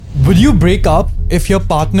Would you break up if your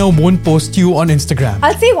partner won't post you on Instagram?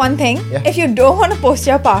 I'll say one thing. Yeah. If you don't want to post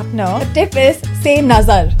your partner, the tip is say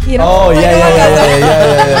nazar. You know? Oh, yeah.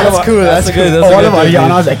 That's cool. That's good. cool. That's All a of good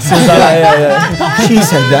Ariana's exes are like, she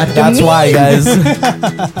said that. That's why, guys.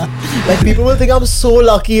 Like, people will think I'm so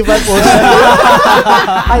lucky if I post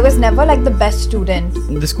that. I was never like the best student.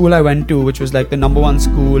 The school I went to, which was like the number one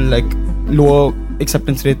school, like lower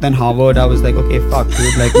acceptance rate than Harvard, I was like, okay, fuck,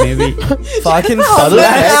 dude, like maybe Fucking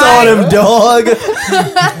flex on him, dog.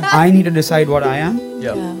 I need to decide what I am.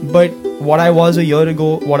 Yeah. But what I was a year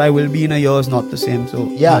ago, what I will be in a year is not the same. So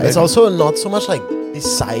Yeah, it's also not so much like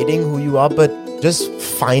deciding who you are, but just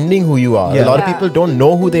finding who you are. Yeah. A lot of Yeah. people don't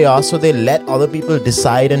know who they are, so they let other people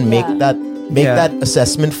decide and make Yeah. that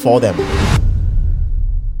assessment for them.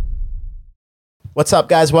 What's up,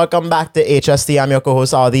 guys? Welcome back to HST. I'm your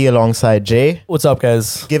co-host Adi alongside Jay. What's up,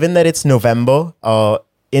 guys? Given that it's November,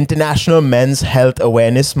 International Men's Health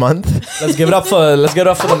Awareness Month. Let's give it up for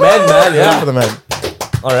the men, man. Yeah, for Yeah. the men.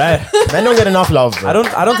 All right. Men don't get enough love, bro.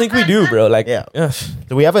 I don't think we do, bro. Like, Yeah. yeah.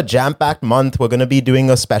 So we have a jam-packed month. We're going to be doing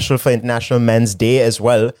a special for International Men's Day as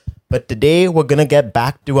well. But today we're going to get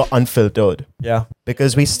back to our unfiltered. Yeah.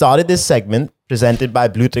 Because we started this segment presented by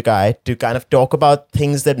Blue Tick Eye to kind of talk about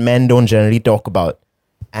things that men don't generally talk about.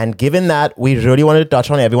 And given that, we really wanted to touch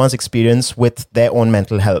on everyone's experience with their own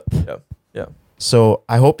mental health. Yeah. Yeah. So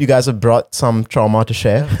I hope you guys have brought some trauma to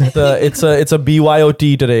share. It's a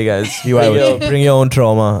BYOT today, guys. BYOT. Bring your own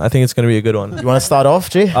trauma. I think it's gonna be a good one. You want to start off,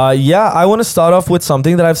 Jay? Yeah, I want to start off with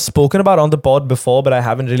something that I've spoken about on the pod before, but I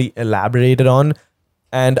haven't really elaborated on.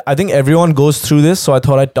 And I think everyone goes through this, so I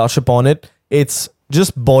thought I'd touch upon it. It's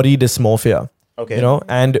just body dysmorphia. Okay. You know,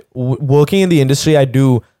 and working in the industry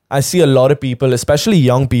I see a lot of people, especially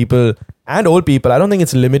young people and old people. I don't think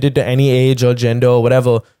it's limited to any age or gender or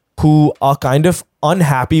whatever, who are kind of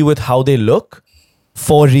unhappy with how they look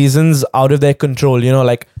for reasons out of their control. You know,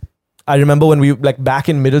 like I remember when we, like back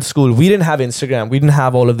in middle school, we didn't have Instagram. We didn't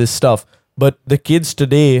have all of this stuff. But the kids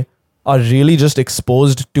today are really just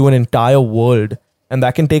exposed to an entire world. And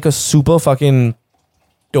that can take a super fucking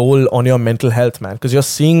toll on your mental health, man. Because you're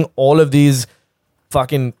seeing all of these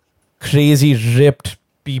fucking crazy ripped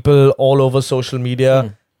people all over social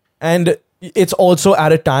media. And it's also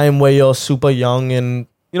at a time where you're super young and,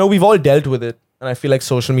 you know, we've all dealt with it. And I feel like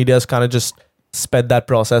social media has kind of just sped that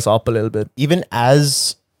process up a little bit. Even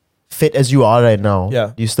as fit as you are right now,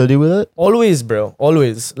 Yeah. do you still deal with it? Always, bro.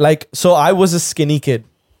 Always. Like, so I was a skinny kid,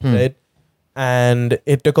 right? And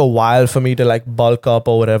it took a while for me to like bulk up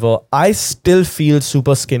or whatever. I still feel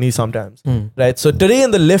super skinny sometimes, right? So today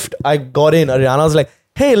in the lift, I got in. Ariana was like,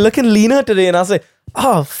 hey, looking leaner today. And I was like,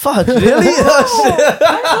 oh, fuck, really? Oh, shit.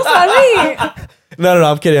 I'm so sorry. No,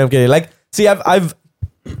 I'm kidding. Like, see, I've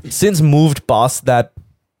since moved past that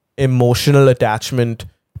emotional attachment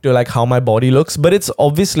to like how my body looks, but it's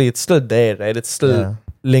still there, right? It still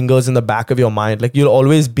lingers in the back of your mind. Like, you'll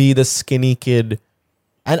always be the skinny kid.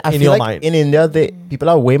 And I In feel your like mind. in India, people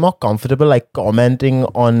are way more comfortable like commenting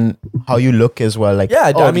on how you look as well. Like,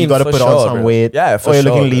 Yeah, oh, I mean, you got to for put on sure, some bro. weight. Yeah, for or you're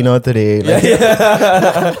sure, looking bro. leaner today. Like,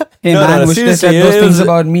 hey No, man, no, wish they seriously, said those it things is-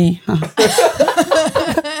 about me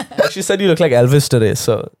She said you look like Elvis today,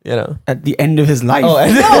 so, you know. at the end of his life. Oh,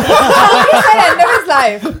 and Nobody said end of his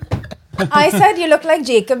life. I said you look like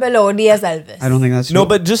Jacob Elordi as Elvis. I don't think that's true. no,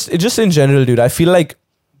 but just in general, dude, I feel like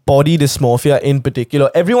body dysmorphia in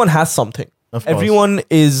particular, everyone has something. Of course. Everyone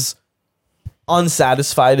is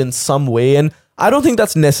unsatisfied in some way, and I don't think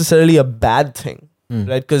that's necessarily a bad thing,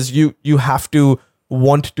 right? Because you have to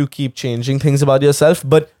want to keep changing things about yourself,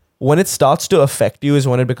 but when it starts to affect you is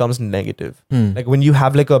when it becomes negative. Like when you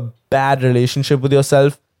have like a bad relationship with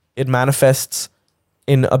yourself, it manifests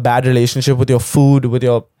in a bad relationship with your food, with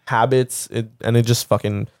your habits, and it just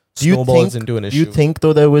fucking snowballs into an Do issue. you think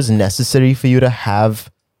though that it was necessary for you to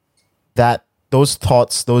have those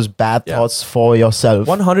thoughts, those bad Yeah. thoughts for yourself?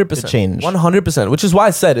 100% to change. 100%, which is why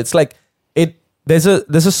I said it's like there's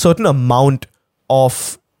a certain amount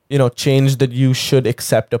of, you know, change that you should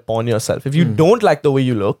accept upon yourself. If you don't like the way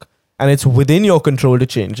you look and it's within your control to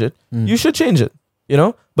change it, you should change it, you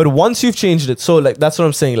know? But once you've changed it, so like that's what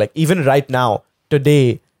I'm saying, like even right now,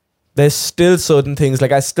 today, there's still certain things,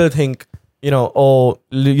 like I still think, you know, oh,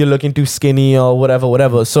 you're looking too skinny or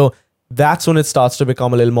whatever. So that's when it starts to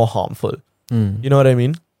become a little more harmful. You know what I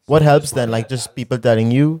mean? What helps then? Like just people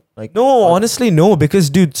telling you? Like No, honestly, no. Because,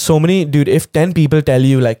 dude, if 10 people tell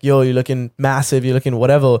you, like, yo, you're looking massive, you're looking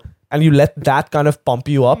whatever, and you let that kind of pump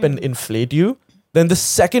you up and inflate you, then the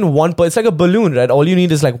second one, it's like a balloon, right? All you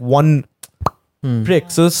need is like one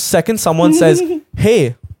prick. So the second someone says,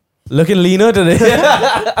 hey, Looking leaner today.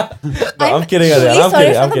 No, I'm kidding. Really I'm sorry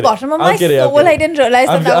kidding. from I'm the kidding. bottom of I'm my kidding, I'm soul. kidding. I didn't realize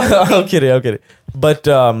that was I'm kidding. I'm kidding. But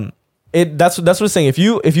that's what I'm saying. If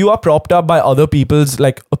you are propped up by other people's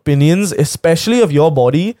like opinions, especially of your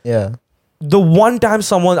body, Yeah. the one time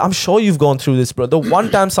someone, I'm sure you've gone through this, bro. The one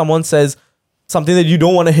time someone says something that you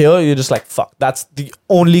don't want to hear, you're just like, fuck. That's the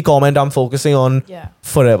only comment I'm focusing on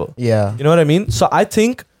forever. Yeah. You know what I mean? So I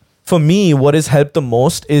think for me, what has helped the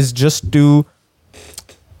most is just to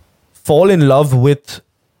fall in love with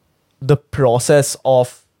the process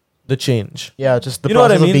of the change. Yeah, just the You know what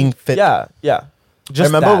process I mean? of being fit. Yeah. Just I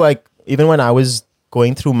remember that. like even when I was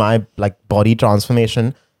going through my like body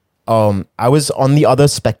transformation, I was on the other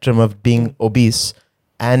spectrum of being obese.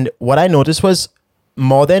 And what I noticed was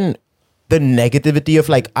more than the negativity of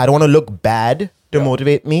like, I don't want to look bad to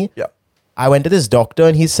motivate me. Yeah. I went to this doctor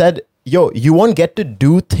and he said, yo, you won't get to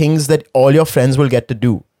do things that all your friends will get to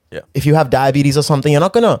do. Yeah. If you have diabetes or something, you're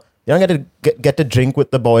not gonna get to drink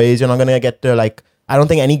with the boys. You're not gonna get to like, I don't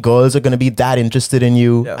think any girls are gonna be that interested in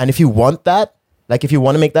you. Yeah. And if you want that, like if you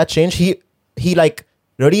want to make that change, he like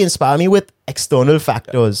really inspired me with external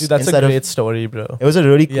factors. Dude, that's a instead of- great story, bro. It was a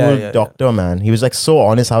really cool Yeah. doctor, man. He was like so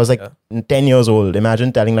honest. I was like 10 years old.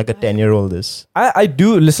 Imagine telling like a 10-year-old this. I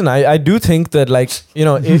do listen. I do think that like, you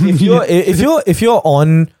know, if you're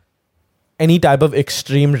on any type of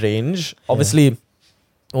extreme range, obviously,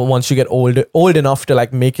 once you get old enough to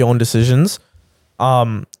like make your own decisions,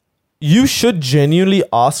 you should genuinely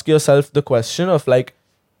ask yourself the question of like,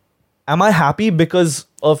 am I happy because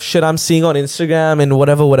of shit I'm seeing on Instagram and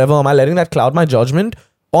whatever? Am I letting that cloud my judgment?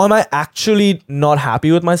 Or am I actually not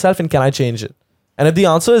happy with myself and can I change it? And if the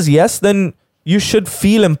answer is yes, then you should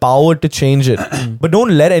feel empowered to change it. But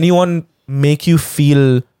don't let anyone make you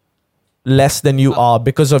feel less than you are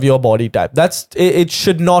because of your body type. It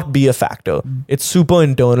should not be a factor. It's super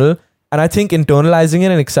internal. And I think internalizing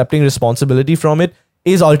it and accepting responsibility from it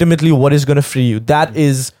is ultimately what is going to free you. That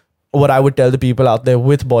is what I would tell the people out there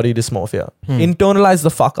with body dysmorphia. Internalize the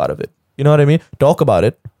fuck out of it. You know what I mean? Talk about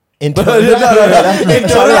it.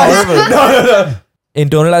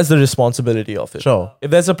 Internalize the responsibility of it. Sure.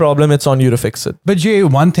 If there's a problem, it's on you to fix it. But Jay,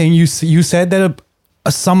 one thing you said that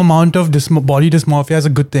some amount of body dysmorphia is a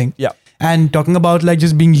good thing. Yeah. And talking about like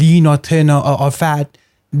just being lean or thin or fat,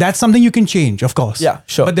 that's something you can change, of course. Yeah,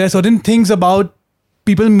 sure. But there are certain things about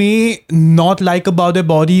people may not like about their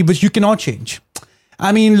body, which you cannot change.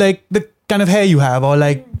 I mean, like the kind of hair you have, or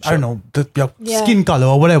like I don't know, your skin color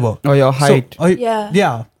or whatever. Or your height.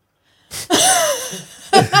 Yeah.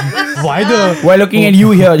 Why the? We're looking at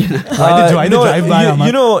you here. Why the drive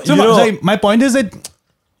by? So my point is that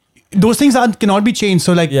those things cannot be changed.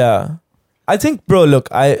 So like, yeah, I think, bro.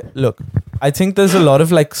 I think there's a lot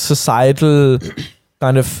of like societal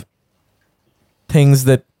kind of things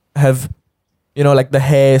that have, you know, like the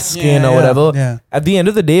hair, skin, or whatever. Yeah. At the end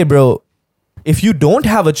of the day, bro, if you don't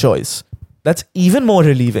have a choice, that's even more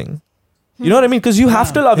relieving. You know what I mean? Because you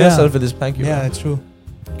have to love yourself with this. Thank you. Yeah, it's true.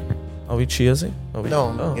 Are we cheersing? Are we? No,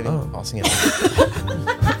 I'm passing it.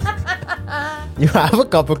 You have a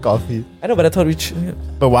cup of coffee. I know, but I thought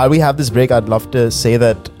But while we have this break, I'd love to say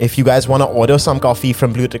that if you guys want to order some coffee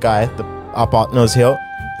from Blue Tick Eye, our partners here,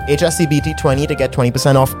 HSCBT20 to get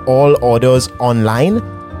 20% off all orders online.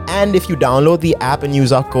 And if you download the app and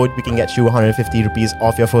use our code, we can get you 150 rupees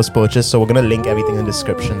off your first purchase. So we're going to link everything in the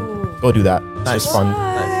description. Go do that. It's just fun.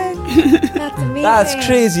 That's amazing. That's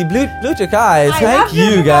crazy. Blue Tick Eye. I Thank love you,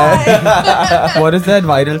 Blue guys. What is that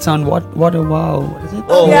viral sound? What a wow. What is it?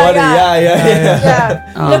 Oh,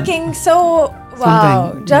 Yeah. Looking so wow.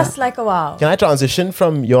 Something, Just like a wow. Can I transition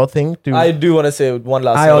from your thing to... I do want to say one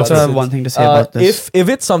last thing. I also about have this. one thing to say about this. If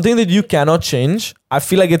it's something that you cannot change, I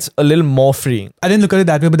feel like it's a little more freeing. I didn't look at it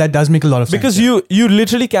that way, but that does make a lot of sense. Because you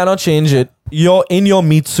literally cannot change it. You're in your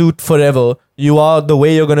meat suit forever. You are the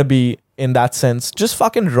way you're going to be in that sense. Just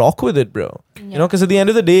fucking rock with it, bro. You know, because at the end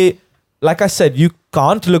of the day, like I said, you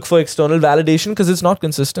can't look for external validation because it's not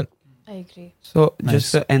consistent. I agree. So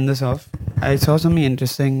just to end this off, I saw something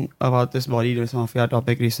interesting about this body dysmorphia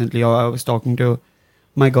topic recently. Or I was talking to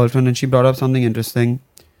my girlfriend and she brought up something interesting.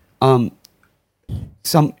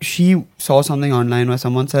 She saw something online where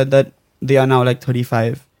someone said that they are now like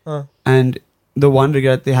 35, and the one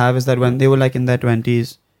regret they have is that when they were like in their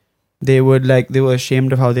 20s, they were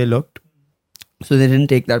ashamed of how they looked, so they didn't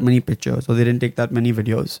take that many pictures or they didn't take that many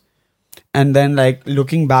videos. And then like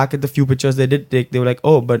looking back at the few pictures they did take, they were like,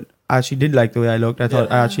 oh, but I actually did like the way I looked. I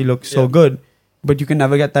thought I actually looked so good. But you can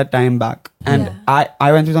never get that time back. And I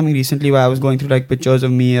went through something recently where I was going through like pictures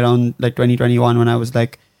of me around like 2021 when I was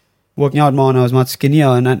like working out more and I was much skinnier.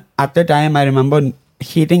 And at the time I remember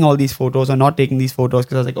hating all these photos or not taking these photos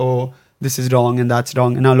because I was like, oh, this is wrong and that's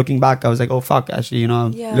wrong. And now looking back, I was like, oh fuck, actually, you know,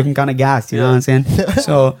 Yeah. looking kind of gassed, you know what I'm saying?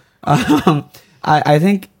 So I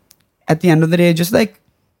think at the end of the day, just like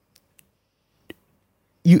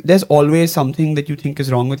there's always something that you think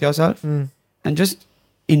is wrong with yourself, and just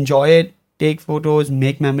enjoy it, take photos,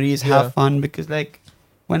 make memories, have fun, because like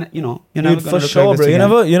when you're never Dude, gonna for look sure, like this bro.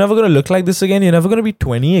 again. You're never gonna look like this again. You're never gonna be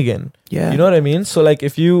 20 again. Yeah. You know what I mean? So like,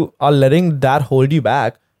 if you are letting that hold you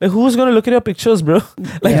back, like who's gonna look at your pictures, bro?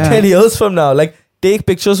 Like Yeah. 10 years from now, like take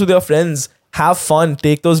pictures with your friends, have fun,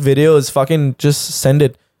 take those videos, fucking just send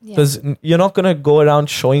it. Because you're not gonna go around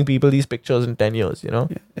showing people these pictures in 10 years. You know,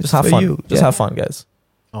 Yeah, just it's have for fun. you. Just Yeah. have fun, guys.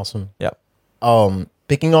 Awesome. Yeah.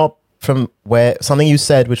 Picking up from where something you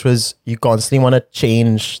said, which was you constantly want to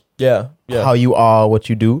change Yeah. Yeah. how you are, what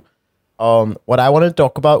you do. What I wanted to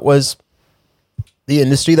talk about was the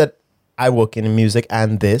industry that I work in music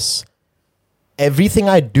and this. Everything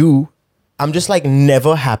I do, I'm just like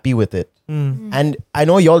never happy with it. And I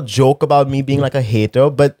know y'all joke about me being like a hater,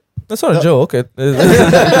 but That's not a joke.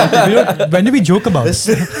 When do we joke about this,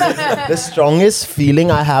 the strongest feeling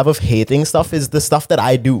I have of hating stuff is the stuff that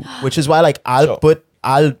I do, which is why like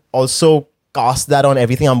I'll also cast that on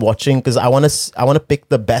everything I'm watching, because I want to pick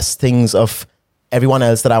the best things of everyone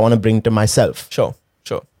else that I want to bring to myself. Sure.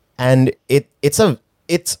 And it's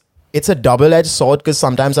a double-edged sword, because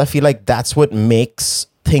sometimes I feel like that's what makes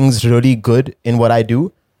things really good in what I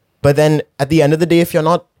do. But then at the end of the day, if you're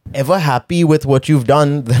not ever happy with what you've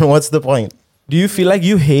done, then what's the point? Do you feel like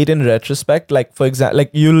you hate in retrospect? Like, for example,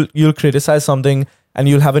 like you'll criticize something and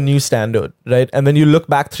you'll have a new standard, right? And then you look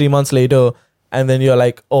back 3 months later and then you're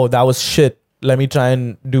like, oh, that was shit. Let me try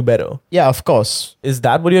and do better. Yeah, of course. Is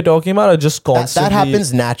that what you're talking about, or just That constantly?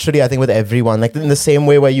 happens naturally, I think, with everyone. Like in the same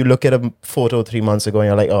way where you look at a photo 3 months ago and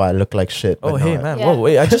you're like, oh, I look like shit. Oh, But hey, no, man. Yeah. Whoa,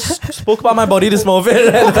 wait. I just spoke about my body this moment.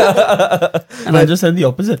 And I just said the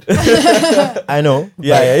opposite. I know.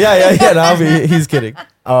 Yeah. Now he's kidding.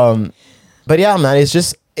 But yeah, man,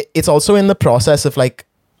 it's also in the process of like,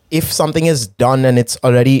 if something is done and it's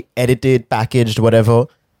already edited, packaged, whatever,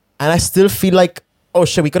 and I still feel like, oh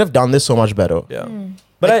shit, we could have done this so much better. Yeah.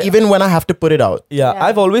 But But even when I have to put it out. Yeah, Yeah.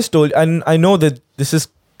 I've always told, and I know that this is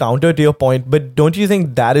counter to your point, but don't you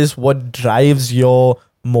think that is what drives your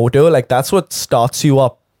motor? Like that's what starts you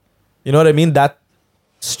up. You know what I mean? That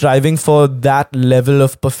striving for that level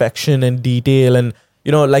of perfection and detail, and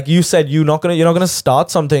you know, like you said, you're not gonna start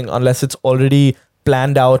something unless it's already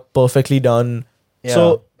planned out, perfectly done. Yeah.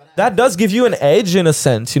 So that does give you an edge in a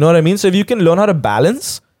sense. You know what I mean? So if you can learn how to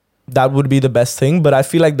balance, that would be the best thing. But I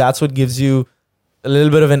feel like that's what gives you a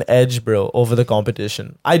little bit of an edge, bro, over the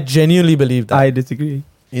competition. I genuinely believe that. I disagree.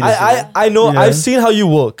 I know. Yeah. I've seen how you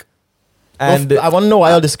work, and I want to know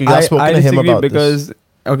why y'all disagree. I've spoken to him disagree about because this.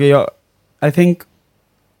 okay, I think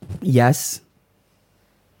yes,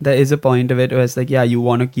 there is a point of it where it's like, yeah, you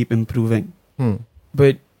want to keep improving,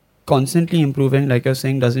 but constantly improving, like you're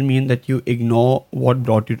saying, doesn't mean that you ignore what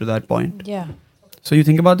brought you to that point. Yeah. So you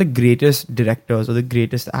think about the greatest directors or the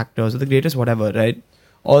greatest actors or the greatest whatever, right?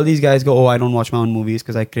 All these guys go, oh, I don't watch my own movies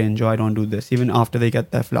because I cringe, or I don't do this, even after they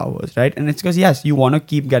get their flowers, right? And it's because, yes, you want to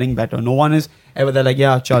keep getting better. No one is ever there like,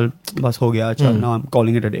 yeah, chal, bas ho gaya, chal, now I'm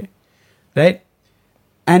calling it a day, right?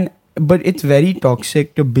 But it's very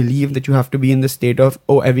toxic to believe that you have to be in the state of,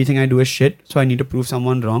 oh, everything I do is shit, so I need to prove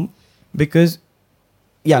someone wrong. Because,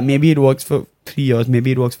 yeah, maybe it works for 3 years,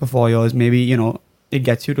 maybe it works for 4 years, maybe, you know, it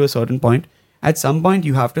gets you to a certain point. At some point,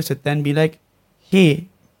 you have to sit there and be like, hey,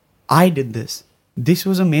 I did this. This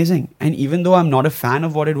was amazing. And even though I'm not a fan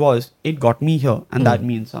of what it was, it got me here. And that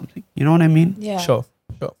means something. You know what I mean? Yeah. sure.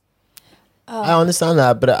 I understand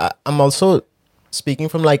that, but I'm also speaking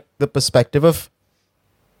from like the perspective of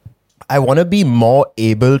I want to be more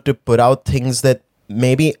able to put out things that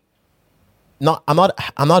maybe I'm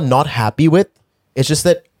not happy with. It's just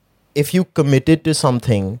that if you committed to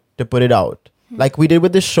something to put it out, like we did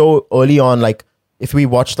with this show early on, like if we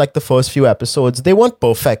watched like the first few episodes, they weren't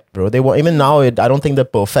perfect, bro. They were, even now, I don't think they're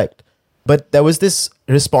perfect. But there was this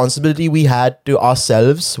responsibility we had to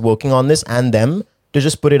ourselves working on this and them to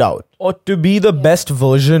just put it out Or to be the best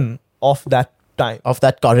version of that time. of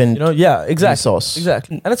that current. You know, yeah, exactly. Resource.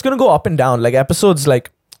 Exactly. And it's going to go up and down. Like episodes,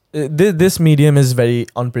 like this medium is very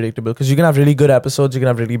unpredictable because you can have really good episodes, you can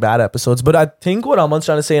have really bad episodes. But I think what Aman's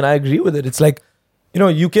trying to say, and I agree with it, it's like, you know,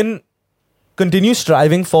 you can continue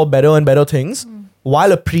striving for better and better things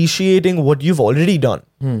while appreciating what you've already done.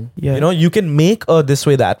 Yeah. You know, you can make this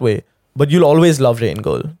way, that way, but you'll always love Rain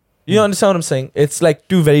Girl. You understand what I'm saying? It's like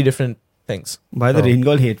two very different things. Why the rain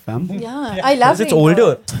girl hate, fam? Yeah, I love Because it's Rainbow.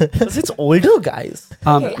 older. Because it's older, guys.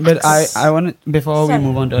 Okay. But I want to, before we Sorry.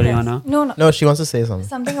 move on to Yes. Ariana. No. No, she wants to say something.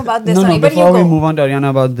 Something about this. No, only, but you before we go. move on to Ariana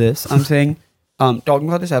about this, I'm saying, talking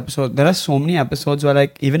about this episode, there are so many episodes where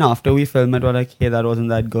like, even after we film it, we're like, hey, that wasn't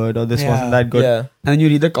that good, or this wasn't that good. Yeah. And then you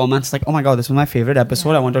read the comments like, oh my god, this was my favorite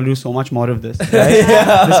episode. I want to do so much more of this. Right?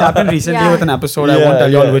 This happened recently Yeah. with an episode. I won't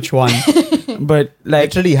tell you all which one. But like,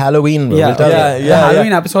 Literally Halloween, bro. yeah, We'll tell you. the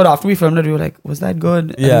Halloween episode after we filmed it, we were like, was that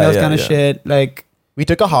good? I think that was kind of shit. Like, We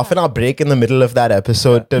took a half an hour break in the middle of that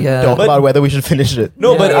episode to Yeah. talk But- about whether we should finish it.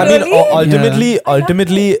 No, but I mean, Really?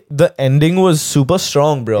 ultimately, the ending was super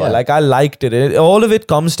strong, bro. Yeah. Like, I liked it. All of it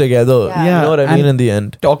comes together. Yeah. Yeah, You know what I and mean? In the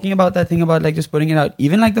end. talking about that thing about like just putting it out,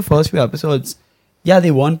 even like the first few episodes, yeah,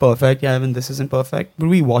 they weren't perfect. Yeah, even this isn't perfect. But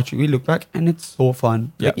we look back, and it's so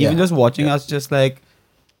fun. Like, Yeah. even just watching us, just like,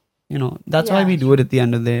 you know, that's why Yeah. we do it at the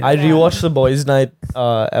end of the day. I rewatched the Boys' Night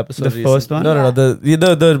episode. The first recently. one?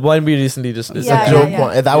 No, the one we recently just listened Yeah, The to. joke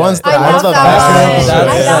one. That one's I that love was the that best one. episode.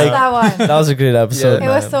 That's I love like- that one. That was a great episode. It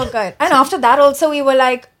was man. so good. And after that also we were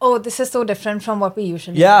like, oh, this is so different from what we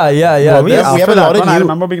usually do. Yeah. Yeah, we There's- have After a lot that of one, I new-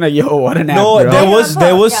 remember being like, yo, what an app, No, bro. there I was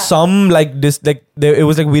remember, was yeah. some like this it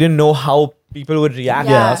was like we didn't know how people would react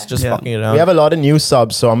to Yeah. us just Yeah. fucking around. We have a lot of new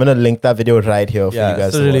subs, so I'm gonna link that video right here for yeah, you guys.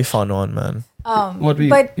 it's a to really watch. fun one, man.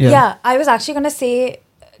 But yeah, I was actually going to say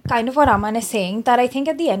kind of what Aman is saying, that I think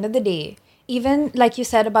at the end of the day, even like you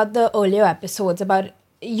said about the earlier episodes, about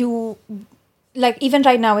you, like even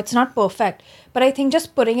right now, it's not perfect, but I think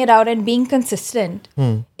just putting it out and being consistent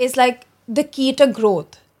is like the key to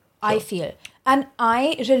growth, I feel. And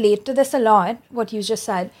I relate to this a lot, what you just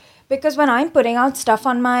said, because when I'm putting out stuff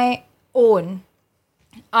on my own,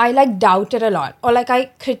 I like doubt it a lot, or like I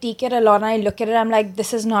critique it a lot, and I look at it, I'm like,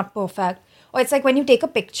 this is not perfect. Or it's like when you take a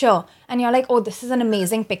picture and you're like, oh, this is an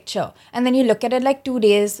amazing picture. And then you look at it like 2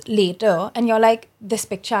 days later and you're like, this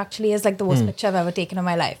picture actually is like the worst picture I've ever taken in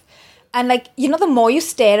my life. And like, you know, the more you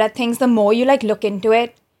stare at things, the more you like look into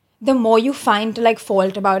it, the more you find to like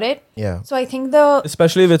fault about it. Yeah. So I think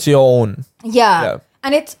Especially if it's your own. yeah.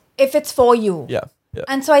 And it's, if it's for you. Yeah.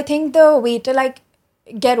 And so I think the way to like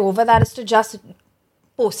get over that is to just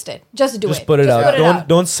post it. Just do Just it. put it out. Put it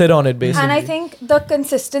Don't sit on it basically. And I think the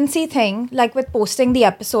consistency thing, like with posting the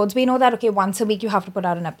episodes, we know that, okay, once a week you have to put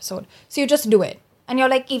out an episode. So you just do it. And you're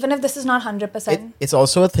like, even if this is not 100%. It's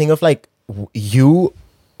also a thing of like you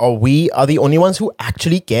or we are the only ones who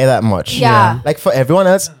actually care that much. Yeah. Like for everyone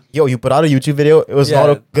else, yo, you put out a YouTube video, it was not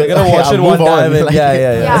a good. You're gonna okay, watch I'll it one move on. time. And, Like,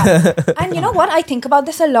 Yeah. And you know what? I think about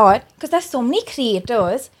this a lot because there's so many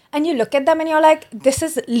creators and you look at them and you're like, this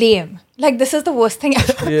is lame. Like, this is the worst thing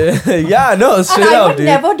ever. yeah, no, And straight I up, would dude.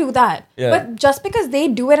 never do that. Yeah. But just because they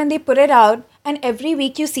do it and they put it out, and every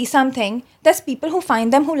week you see something, there's people who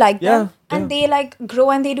find them who like them, and they like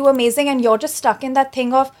grow and they do amazing, and you're just stuck in that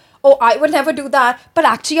thing of, oh, I would never do that, but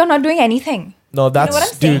actually you're not doing anything. No, that's what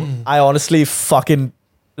I'm dude. saying? I honestly fucking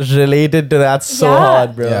related to that so Yeah.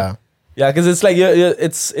 hard, bro. Yeah. Yeah, because it's like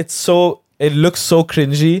it's so it looks so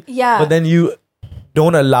cringy. Yeah. But then you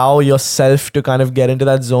don't allow yourself to kind of get into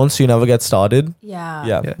that zone, so you never get started. Yeah.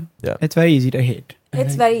 Yeah. It's very easy to hate.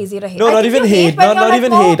 It's very easy to hate. No, I not think even you hate. when Not you're, not like,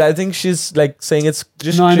 even more- hate. I think she's like saying it's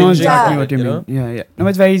just No, I know cringing, exactly Yeah. what you mean. know? Yeah. No,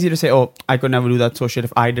 it's very easy to say, oh, I could never do that. So shit,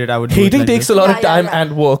 if I did, I would do it Hating like takes this. a lot of Yeah, time yeah.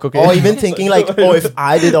 and work. Okay. Or even thinking like, oh, if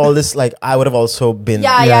I did all this, like I would have also been.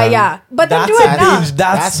 Yeah. But then do it now.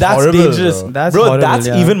 That's horrible, dangerous. bro. That's bro, horrible, that's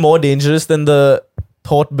yeah. even more dangerous than the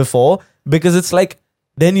thought before, because it's like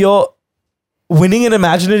then you're winning an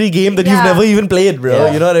imaginary game that you've Yeah. never even played, bro.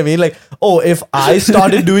 Yeah. You know what I mean? Like, oh, if I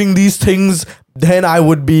started doing these things, then I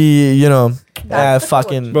would be, That's the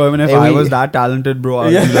fucking. Bro, even if Hey, I we- was that talented, bro,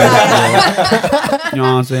 I'd Yeah. be like, you know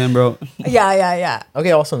what I'm saying, bro? Yeah.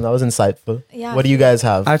 Okay, awesome. That was insightful. Yeah. What do you guys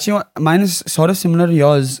have? Actually, mine is sort of similar to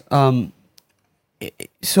yours.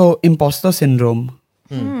 So, imposter syndrome.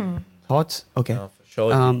 Thoughts? Okay. Oh, for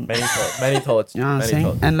sure. Many thoughts. Many thoughts. You know what I'm many saying?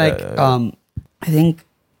 thoughts. And like, Yeah. I think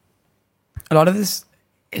a lot of this.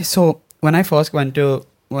 So when I first went to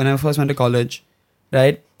college,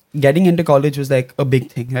 right? Getting into college was like a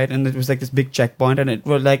big thing, right? And it was like this big checkpoint, and it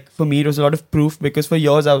was like for me it was a lot of proof, because for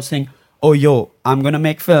years I was saying, oh yo, I'm gonna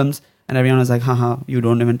make films, and everyone was like, haha, you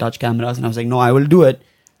don't even touch cameras, and I was like, no, I will do it.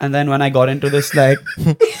 And then when I got into this, like,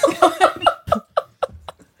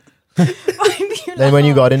 Then when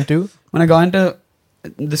you got into? when I got into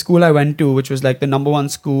the school I went to, which was like the #1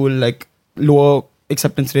 school, like lower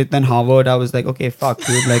acceptance rate than Harvard, I was like, okay, fuck,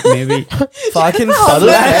 dude, like maybe. Fucking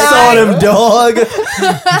flex on him, dog.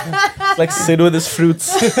 Like Sid with his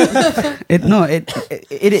fruits.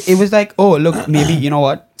 It was like, oh look, maybe, you know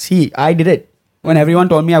what, see, I did it, when everyone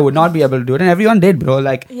told me I would not be able to do it, and everyone did, bro.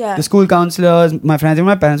 Like the school counselors, my friends, even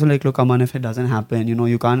my parents were like, "Look, come on, if it doesn't happen,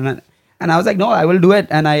 you can't." And I was like, "No, I will do it,"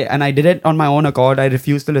 and I did it on my own accord. I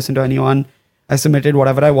refused to listen to anyone. I submitted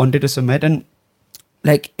whatever I wanted to submit, and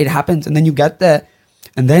like it happens, and then you get there,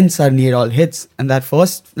 and then suddenly it all hits. And that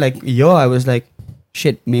first year, I was like,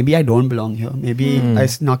 "Shit, maybe I don't belong here. Maybe I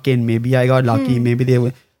snuck in. Maybe I got lucky. Maybe they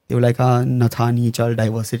were like, Nathani, chal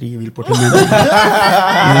diversity, we'll put him in."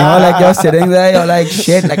 Like you're sitting there, you're like,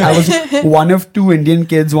 shit. Like I was one of 2 Indian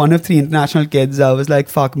kids, one of 3 international kids. I was like,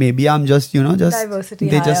 fuck, maybe I'm just, just diversity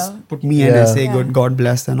they higher. just put me in and say, good, God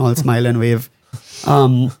bless, and all smile and wave.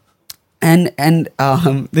 And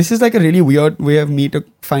this is like a really weird way of me to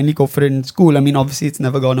finally go for it in school. I mean, obviously it's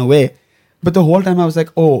never gone away. But the whole time I was like,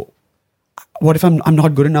 oh, what if I'm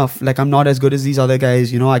not good enough? Like I'm not as good as these other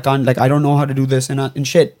guys, I can't, I don't know how to do this and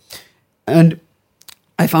shit. And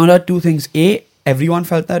I found out 2 things. A, everyone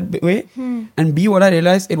felt that way. And B, what I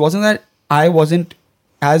realized, it wasn't that I wasn't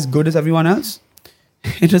as good as everyone else.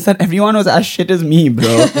 It was that everyone was as shit as me,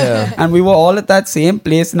 bro. And we were all at that same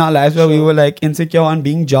place in our lives where we were like insecure and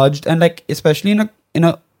being judged. And like, especially in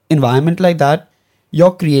a environment like that,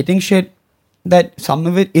 you're creating shit that some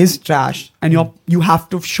of it is trash, and you have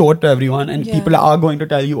to show it to everyone, and people are going to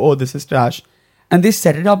tell you, oh, this is trash. And they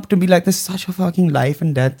set it up to be like this such a fucking life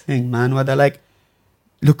and death thing, man, where they're like,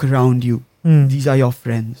 look around you. These are your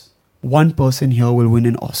friends. One person here will win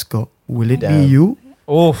an Oscar. Will it be you?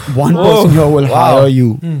 One person here will hire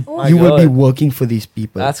you. You will be working for these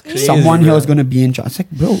people. That's crazy. Someone here is going to be in charge. It's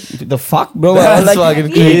like, bro, the fuck, bro? That's I was like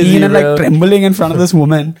fucking crazy, 18 and bro. like trembling in front of this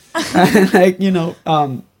woman. And like,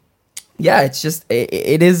 yeah, it's just,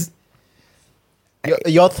 it is.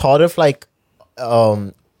 Your thought of like,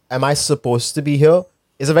 am I supposed to be here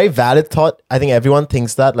is a very valid thought. I think everyone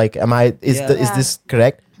thinks that, like, is this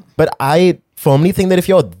correct? But I firmly think that if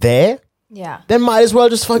you're there, then might as well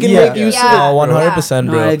just fucking make use of it. 100%,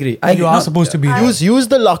 No, bro. I agree. You are supposed to be here. Use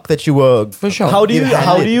the luck that you were. For sure. How do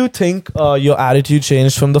you think your attitude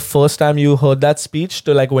changed from the first time you heard that speech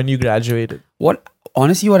to like when you graduated?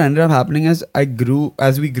 Honestly, what ended up happening is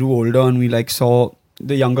as we grew older, and we like saw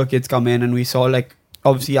the younger kids come in, and we saw like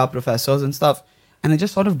obviously our professors and stuff, and it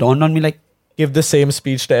just sort of dawned on me like, Give the same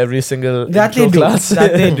speech to every single that intro they do, class.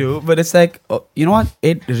 that they do, but it's like, you know what?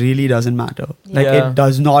 It really doesn't matter. Like it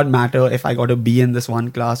does not matter if I got a B in this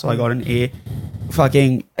one class or I got an A.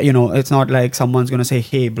 Fucking, it's not like someone's gonna say,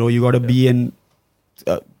 hey, bro, you got a B in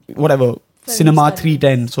whatever. Cinema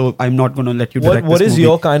 310, so I'm not going to let you direct What this is movie.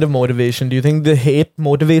 your kind of motivation? Do you think the hate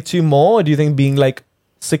motivates you more, or do you think being like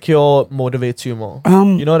secure motivates you more?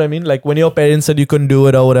 You know what I mean? Like when your parents said you couldn't do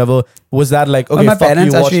it or whatever, was that like, okay, my fuck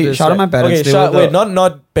parents you, watch actually, this? shout out my parents. Okay,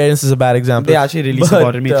 not parents is a bad example. They actually really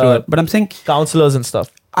supported me through it. But I'm saying counselors and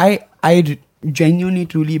stuff. I genuinely,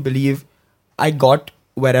 truly believe I got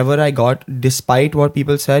wherever I got despite what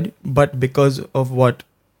people said, but because of what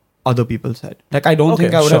other people said. Like I don't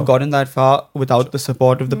think I would have gotten that far without the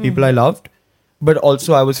support of the people I loved, but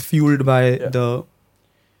also I was fueled by the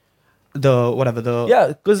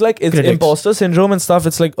because like it's critics. imposter syndrome and stuff.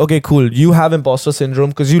 It's like, okay, cool, you have imposter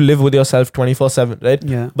syndrome because you live with yourself 24/7, right?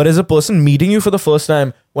 Yeah. But as a person meeting you for the first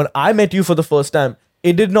time, when I met you for the first time,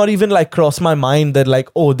 it did not even like cross my mind that like,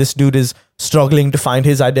 oh, this dude is struggling to find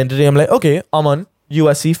his identity. I'm like, okay, Aman,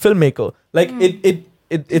 USC filmmaker. Like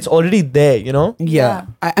it's already there, Yeah.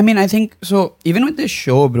 I mean, I think so. Even with this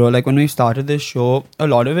show, bro, like when we started this show, a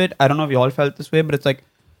lot of it, I don't know if you all felt this way, but it's like,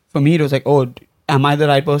 for me, it was like, oh, am I the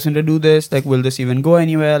right person to do this? Like, will this even go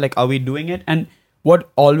anywhere? Like, are we doing it? And what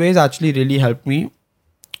always actually really helped me,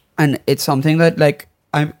 and it's something that like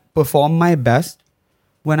I perform my best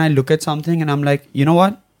when I look at something and I'm like, you know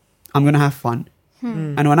what? I'm going to have fun.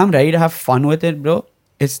 And when I'm ready to have fun with it, bro,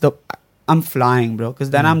 I'm flying, bro.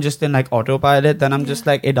 Because then I'm just in like autopilot. Then I'm just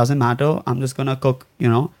like, it doesn't matter. I'm just going to cook,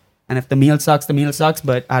 And if the meal sucks,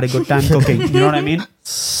 but I had a good time cooking. You know what I mean?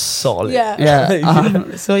 Solid.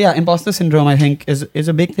 Yeah. So yeah, imposter syndrome, I think, is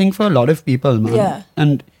a big thing for a lot of people, man. Yeah.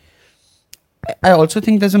 And I also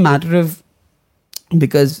think there's a matter of,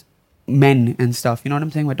 because men and stuff, you know what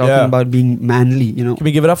I'm saying? We're talking about being manly, Can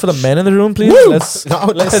we give it up for the men in the room, please? Woo!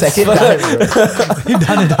 Let's Second time, bro. You've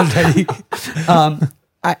done it already.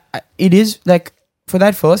 It is like, for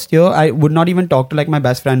that first year, I would not even talk to like my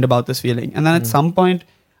best friend about this feeling. And then at some point,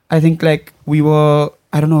 I think like we were,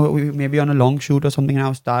 I don't know, we maybe on a long shoot or something, and I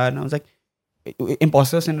was tired, and I was like,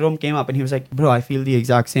 imposter syndrome came up, and he was like, bro, I feel the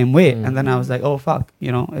exact same way. And then I was like, oh fuck,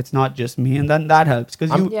 it's not just me. And then that helps,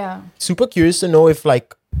 because super curious to know if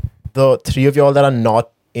like the 3 of y'all that are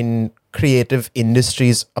not in creative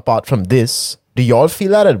industries apart from this, do y'all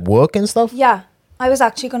feel that at work and stuff? Yeah, I was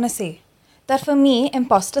actually going to say that for me,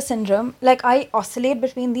 imposter syndrome, like I oscillate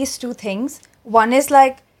between these two things. One is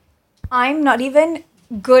like, I'm not even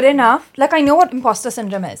good enough. Like I know what imposter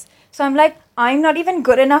syndrome is. So I'm like, I'm not even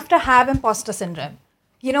good enough to have imposter syndrome.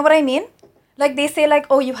 You know what I mean? Like they say like,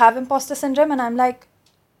 oh, you have imposter syndrome. And I'm like,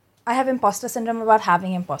 I have imposter syndrome about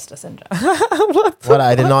having imposter syndrome. What?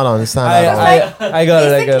 I did not understand that. I got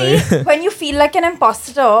it. Basically, when you feel like an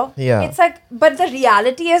imposter, Yeah. it's like, but the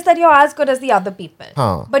reality is that you're as good as the other people.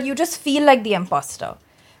 Huh. But you just feel like the imposter.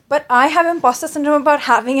 But I have imposter syndrome about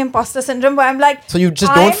having imposter syndrome where I'm like, So you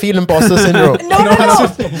just don't feel imposter syndrome. No.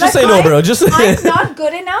 Just say no, bro. Just I'm not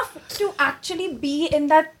good enough to actually be in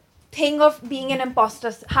that thing of being an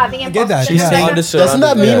imposter, having imposter that, syndrome. yeah. Like, Understood. Doesn't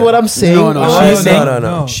that mean what I'm saying? No. Oh, She's saying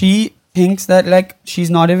no. she thinks that like she's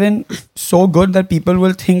not even so good that people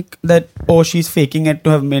will think that oh she's faking it to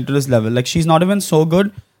have made to this level. Like she's not even so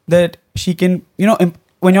good that she can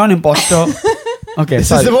when you're an imposter. Okay, This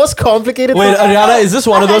sorry. is the most complicated Wait, thing. Ariana, is this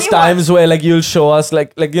one of I'll those tell you what. times where like you'll show us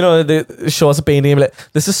like they show us a painting like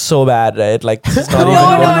this is so bad, right? Like this is not No, even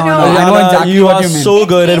no, good. no. I know Ariana, exactly you what are you mean. so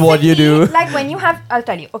good at what you do. basically, like when you have, I'll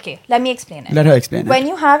tell you. Okay, let me explain it. Let her explain. When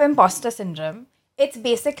you have imposter syndrome, it's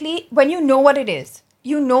basically when you know what it is.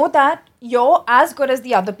 You know that you're as good as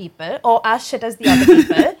the other people or as shit as the other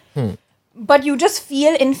people, but you just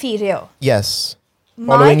feel inferior. Yes.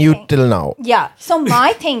 My Following you thing- till now. Yeah. So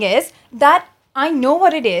my thing is that I know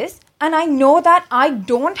what it is, and I know that I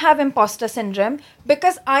don't have imposter syndrome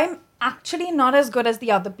because I'm actually not as good as the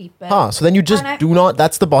other people. So then you just And I- do not,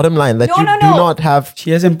 that's the bottom line, that No, you no, do no. not have. She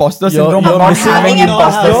has imposter You're- syndrome you're about missing having one.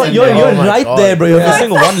 imposter You're- syndrome. Oh my right God. there, bro. You're Yeah. missing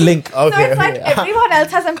one link. So Okay. it's like everyone else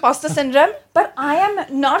has imposter syndrome, but I am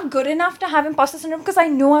not good enough to have imposter syndrome because I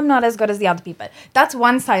know I'm not as good as the other people. That's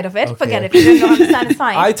one side of it. Okay. Forget it. If you don't understand, it's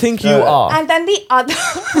fine. I think you are and then the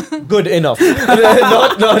other good enough.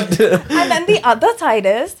 not. and then the other side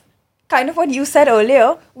is kind of what you said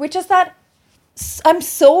earlier, which is that I'm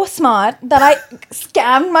so smart that I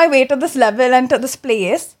scammed my way to this level and to this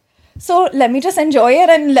place. So let me just enjoy it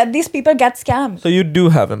and let these people get scammed. So you do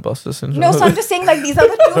have imposter syndrome. No, so I'm just saying like these are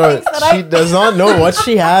the two things that She does not know what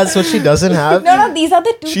she has, what she doesn't have. No, these are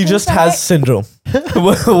the two She things just that has syndrome.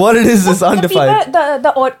 What it is the undefined. people,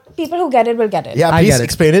 the people who get it will get it. Yeah, I please get it.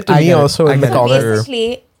 explain it to I me get it. also I in the get it. comments.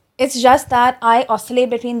 Basically, it's just that I oscillate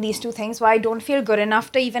between these two things where I don't feel good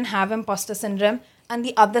enough to even have imposter syndrome. And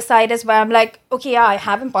the other side is where I'm like, okay, yeah, I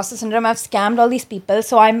have imposter syndrome. I've scammed all these people.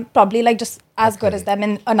 So I'm probably like just as good as them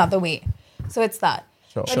in another way. So it's that.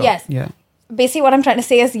 Sure. But yes, Yeah. basically what I'm trying to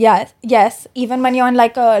say is yes, even when you're in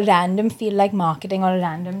like a random field like marketing or a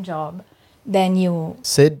random job, then you...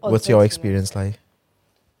 Sid, what's Also your feel- experience like?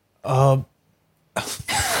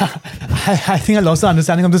 I think I lost the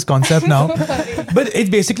understanding of this concept now. But it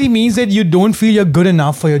basically means that you don't feel you're good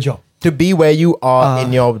enough for your job. To be where you are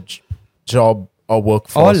in your job or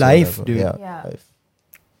workforce. Or life, whatever. dude. Yeah. Life.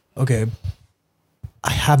 Okay.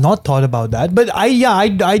 I have not thought about that, but I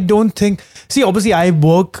don't think. See, obviously, I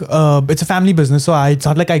work. It's a family business, so it's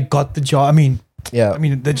not like I got the job. I mean, Yeah.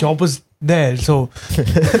 the job was there, so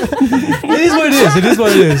it is what it is. It is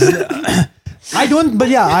what it is. I don't, but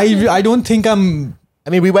yeah, I don't think I'm. I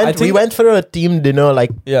mean, we went for a team dinner like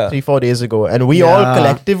Yeah. 3-4 days ago, and we all Yeah.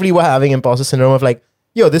 collectively were having imposter syndrome of like,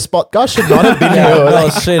 yo, this podcast should not have been Yeah, here. no,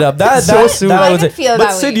 Like, straight up. That So soon. I I would didn't say. feel But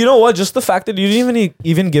that Sid, way. you know what? Just the fact that you didn't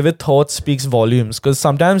even give it thought speaks volumes. Because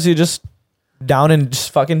sometimes you just down and just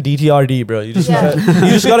fucking DTRD, bro. You just Yeah. you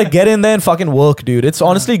just gotta get in there and fucking work, dude. It's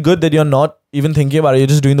honestly good that you're not even thinking about it. You're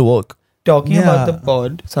just doing the work. Talking about Yeah. the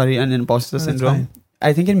pod, and imposter that's syndrome. fine.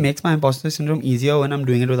 I think it makes my imposter syndrome easier when I'm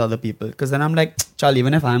doing it with other people. Because then I'm like, chal,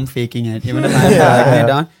 even if I'm faking it, even if I'm dragging it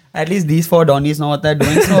down, at least these 4 donnies know what they're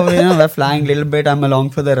doing. So, we're flying a little bit. I'm along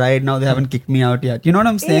for the ride. Now they haven't kicked me out yet. You know what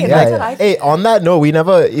I'm saying? Yeah, yeah, that's yeah. what I Hey, on that note, we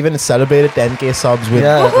never even celebrated 10K subs with,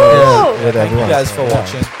 Yeah. Woohoo! with Thank you everyone. guys for Yeah.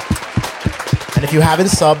 watching. And if you haven't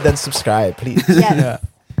subbed, then subscribe, please. Yes.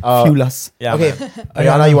 Fuel us. Yeah. Okay, man.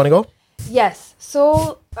 Ariana, you want to go? Yes.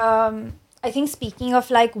 So, I think speaking of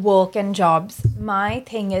like work and jobs, my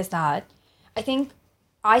thing is that I think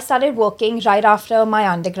I started working right after my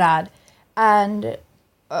undergrad, and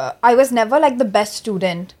I was never like the best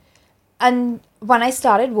student. And when I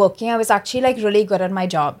started working, I was actually like really good at my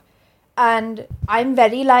job. And I'm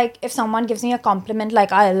very like, if someone gives me a compliment,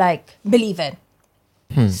 like I like believe it.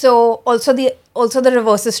 So also the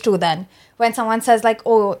reverse is true then. When someone says like,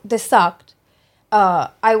 oh, this sucked,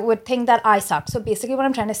 I would think that I suck. So basically what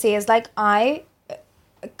I'm trying to say is like I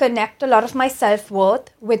connect a lot of my self-worth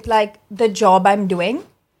with like the job I'm doing.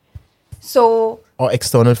 So Or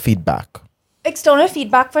external feedback? external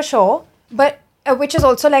feedback for sure, but which is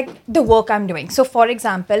also like the work I'm doing. So for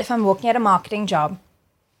example, if I'm working at a marketing job,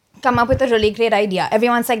 come up with a really great idea.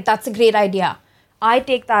 Everyone's like, that's a great idea. I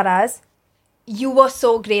take that as, you were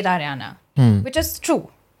so great, Ariana, which is true.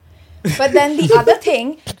 But then the other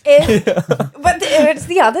thing is,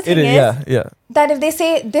 that if they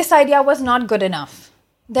say this idea was not good enough,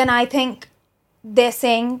 then I think they're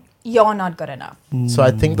saying you're not good enough. So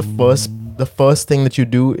I think the first thing that you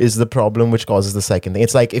do is the problem which causes the second thing.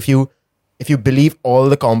 It's like if you believe all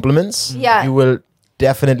the compliments, you will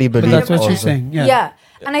definitely believe. But that's what all she's the- saying. Yeah.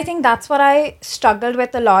 And I think that's what I struggled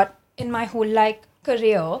with a lot in my whole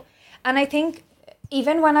career. And I think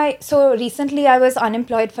even when so recently I was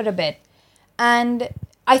unemployed for a bit. And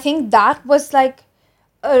I think that was like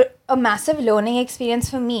a massive learning experience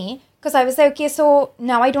for me. Because I was like, okay, so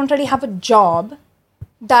now I don't really have a job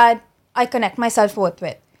that I connect my self-worth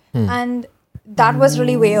with. And that was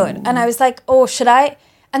really weird. And I was like, oh, should I?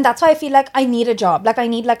 And that's why I feel like I need a job. Like I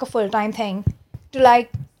need like a full-time thing to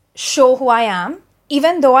show who I am.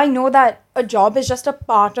 Even though I know that a job is just a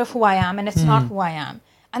part of who I am and it's not who I am.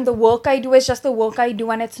 And the work I do is just the work I do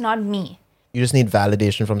and it's not me. You just need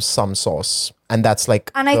validation from some source. And that's like...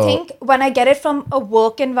 And I think when I get it from a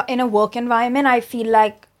in a work environment, I feel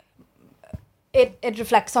like it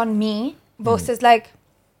reflects on me versus But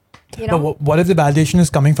what if the validation is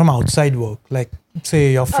coming from outside work? Like,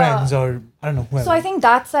 say, your friends or, I don't know, whoever. So I think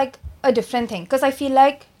that's like a different thing. Because I feel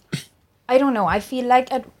like, I don't know, I feel like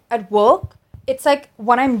at work, it's like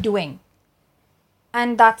what I'm doing.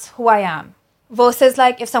 And that's who I am. Versus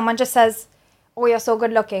if someone just says, oh, you're so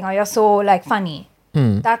good looking or you're so funny.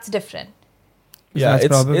 That's different. Yeah, That's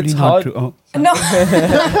probably it's not hard. true. Oh. No.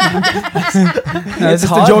 It's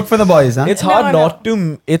just a joke for the boys, huh? It's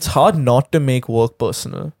hard not to make work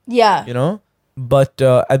personal. Yeah. You know, but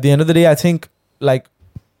at the end of the day, I think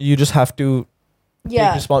you just have to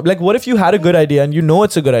take responsibility. What if you had a good idea and you know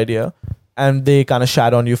it's a good idea, and they kind of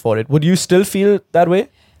shat on you for it? Would you still feel that way,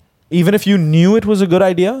 even if you knew it was a good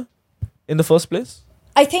idea in the first place?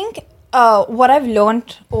 I think what I've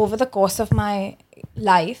learned over the course of my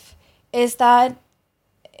life is that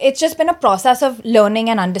it's just been a process of learning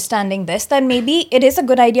and understanding this, that maybe it is a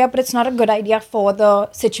good idea, but it's not a good idea for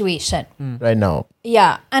the situation. Right now.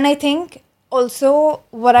 Yeah. And I think also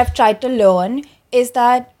what I've tried to learn is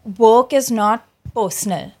that work is not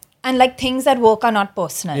personal. And things at work are not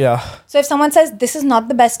personal. Yeah. So if someone says this is not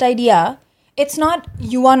the best idea, it's not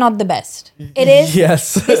you are not the best. It is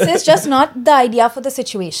Yes. this is just not the idea for the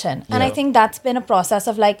situation. And I think that's been a process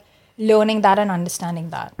of learning that and understanding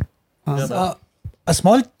that. A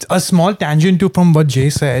small tangent from what Jay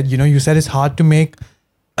said. You said it's hard to make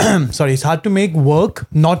it's hard to make work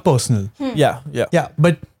not personal. Yeah.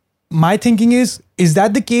 But my thinking is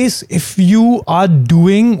that the case if you are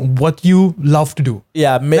doing what you love to do?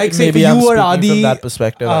 Yeah, say maybe for I'm you or speaking Adi, from that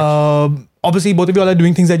perspective. obviously both of you all are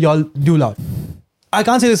doing things that y'all do love. I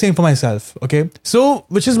can't say the same for myself, okay? So,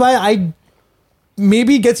 which is why I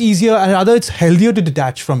maybe it gets easier and rather it's healthier to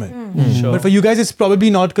detach from it. Sure. But for you guys, it's probably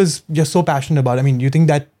not because you're so passionate about it. I mean, you think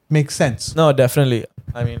that makes sense? No, definitely.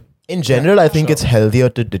 I mean, In general, I think it's healthier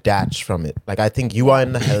to detach from it. I think you are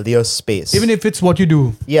in a healthier space. Even if it's what you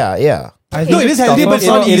do. Yeah. I No, think it is healthier, but it's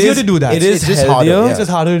not easier to do that. It is It's just healthier. harder, It's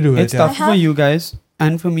just harder to do it. it's tough for you guys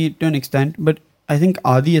and for me to an extent, but I think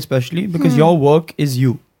Adi especially because your work is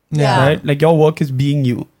you, Yeah. right? Your work is being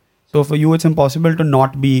you. So for you, it's impossible to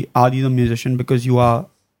not be Adi the musician because you are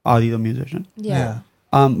Adi the musician. Yeah.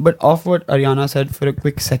 But off what Ariana said for a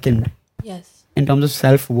quick second, Yes. in terms of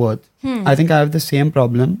self-worth, I think I have the same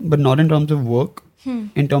problem, but not in terms of work,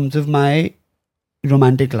 in terms of my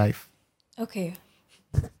romantic life. Okay.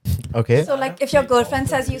 Okay. So if your girlfriend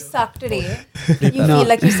says you suck today, you feel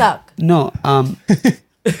like you suck. No.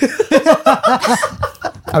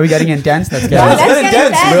 Are we getting intense? Let's get Yeah, let's get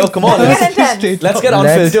intense, bro. Come on, Let's let's- get intense. Let's get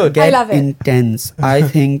Let's unfiltered. get I love it. intense. I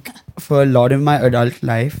think for a lot of my adult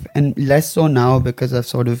life, and less so now because I've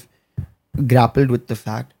sort of grappled with the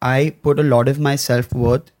fact, I put a lot of my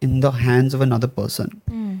self-worth in the hands of another person,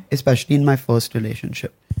 especially in my first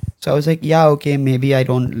relationship. So I was like, yeah, okay, maybe I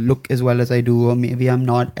don't look as well as I do, or maybe I'm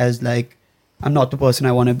not as I'm not the person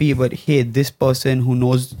I want to be, but hey, this person who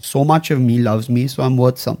knows so much of me loves me, so I'm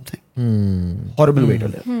worth something. Horrible way to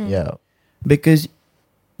live. Yeah. Because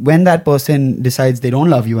when that person decides they don't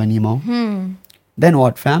love you anymore, then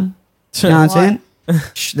what, fam? You know what I'm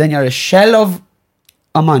saying? Then you're a shell of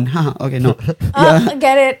a man. Haha, okay, no.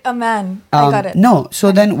 Get it? A man. I got it. No,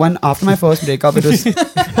 so then after my first breakup, it was...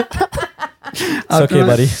 It's okay,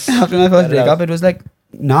 buddy. After my first breakup, it was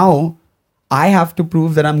now I have to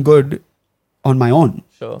prove that I'm good on my own.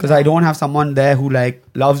 Sure. Because I don't have someone there who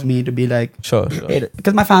loves me to be Sure.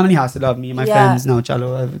 because my family has to love me. My Yeah. friends now,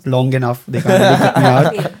 chalo, it's long enough. They can't really kick me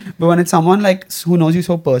out. But when it's someone like who knows you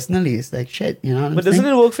so personally, it's like shit, you know what I'm But doesn't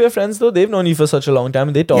saying? it work for your friends though? They've known you for such a long time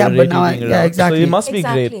and they tolerate but now you being yeah, around. exactly. So it must be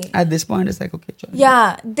Exactly. great. At this point, it's like, okay, chill.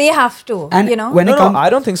 Yeah, they have to, And you know. when No, it comes,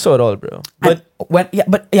 I don't think so at all, bro. But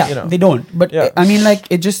you know. they don't. But Yeah. I mean, like,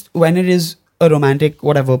 it just when it is a romantic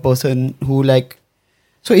whatever person who like,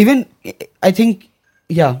 so even I think,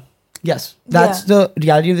 yes, that's the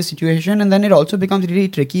reality of the situation, and then it also becomes really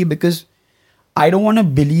tricky because I don't want to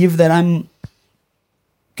believe that I'm.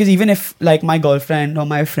 Because even if like my girlfriend or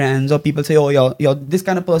my friends or people say, oh, you're this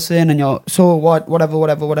kind of person and you're so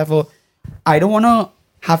whatever, I don't want to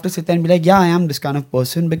have to sit there and be like, yeah, I am this kind of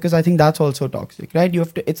person, because I think that's also toxic, right? You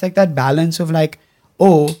have to, it's like that balance of like,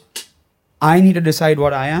 oh, I need to decide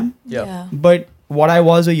what I am, Yeah. but what I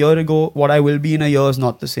was a year ago, what I will be in a year is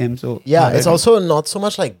not the same. So Yeah, it's whatever. also not so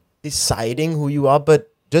much like deciding who you are, but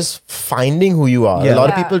just finding who you are. Yeah. A lot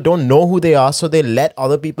of Yeah. people don't know who they are, so they let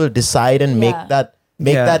other people decide and make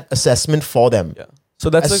Yeah. that assessment for them. yeah. So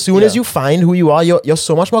that's As soon as you find who you are, you're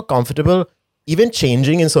so much more comfortable even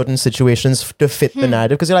changing in certain situations to fit the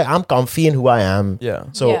narrative, because you're like, I'm comfy in who I am. Yeah.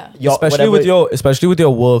 So Yeah. especially with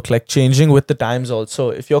your work, like changing with the times also.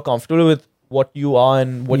 If you're comfortable with what you are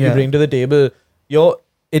and what you Yeah. bring to the table,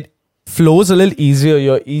 it flows a little easier.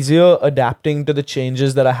 You're easier adapting to the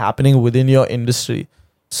changes that are happening within your industry.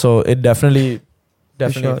 So it definitely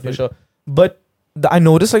for sure. But I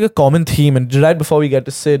noticed like a common theme, and right before we get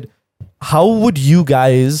to Sid, how would you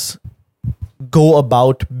guys go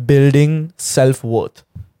about building self-worth?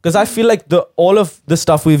 Because I feel like all of the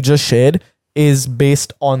stuff we've just shared is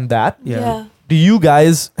based on that. Yeah. Do you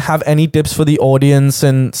guys have any tips for the audience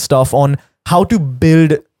and stuff on how to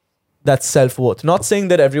build that self-worth? Not saying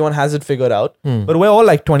that everyone has it figured out, but we're all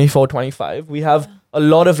like 24, 25. We have a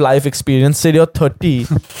lot of life experience. Say you're 30.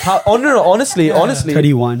 Honestly.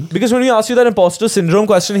 31. Because when we ask you that imposter syndrome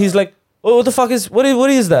question, he's like, oh, what the fuck is, what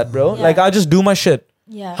is that, bro? Yeah. Like, I just do my shit.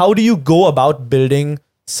 Yeah. How do you go about building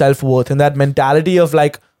self-worth and that mentality of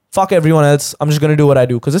like, fuck everyone else, I'm just going to do what I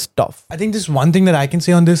do? Because it's tough. I think just one thing that I can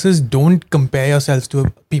say on this is don't compare yourselves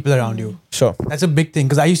to people around you. Sure. That's a big thing,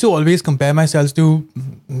 because I used to always compare myself to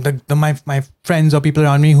my friends or people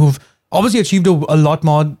around me who've obviously achieved a lot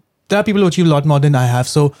more. There are people who achieve a lot more than I have.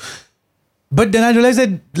 So, but then I realized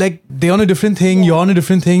that like they're on a different thing, you're on a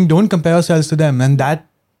different thing. Don't compare yourselves to them, and that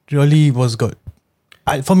really was good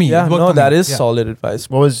for me. Yeah, it worked no, for that me. is Yeah. solid advice.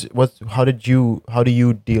 How do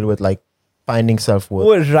you deal with like finding self-worth?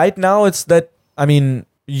 Well, right now, it's that, I mean,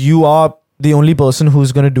 you are the only person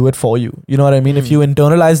who's going to do it for you. You know what I mean? If you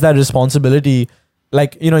internalize that responsibility,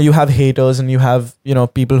 like, you know, you have haters and you have, you know,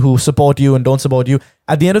 people who support you and don't support you.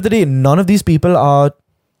 At the end of the day, none of these people are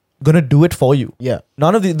going to do it for you. Yeah.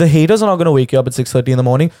 None of the haters are not going to wake you up at 6:30 in the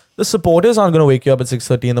morning. The supporters aren't going to wake you up at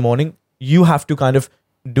 6:30 in the morning. You have to kind of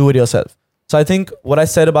do it yourself. So I think what I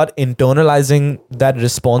said about internalizing that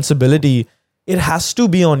responsibility, it has to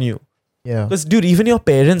be on you. Yeah. Because, dude, even your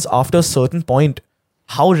parents, after a certain point,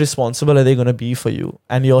 how responsible are they going to be for you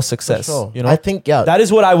and your success? Sure. You know, I think, yeah, that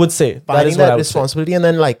is what I would say. That finding is what that I would say. responsibility, and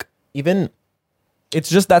then like even It's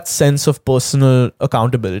just that sense of personal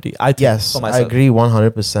accountability. I think, yes, for I myself. agree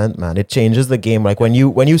 100%, man. It changes the game. Like when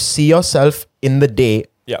you see yourself in the day,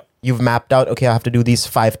 Yeah. you've mapped out, okay, I have to do these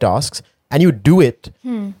 5 tasks, and you do it,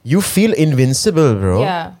 you feel invincible, bro.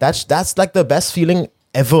 Yeah. That's like the best feeling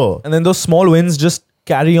ever. And then those small wins just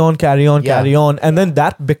carry on. Yeah. And then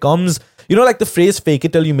that becomes, you know, like the phrase fake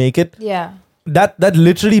it till you make it. Yeah. That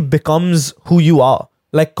literally becomes who you are.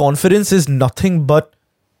 Like confidence is nothing but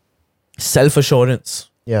self-assurance.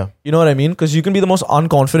 Yeah. You know what I mean? Because you can be the most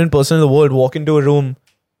unconfident person in the world, walk into a room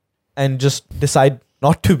and just decide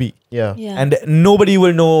not to be. Yeah. Yeah. And nobody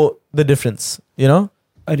will know the difference, you know?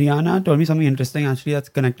 Ariana told me something interesting actually that's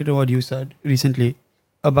connected to what you said recently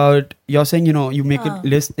about you're saying, you know, you make a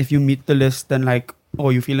list. If you meet the list, then like, oh,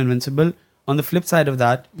 you feel invincible. On the flip side of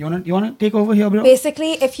that, you wanna take over here, bro?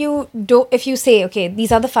 Basically, if you say, okay,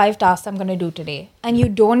 these are the 5 tasks I'm going to do today, and you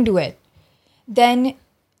don't do it, then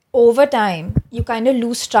over time, you kind of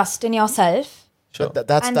lose trust in yourself. Sure.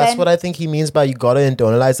 That's And that's then- what I think he means by you gotta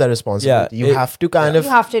internalize that responsibility. Yeah, You have to kind You of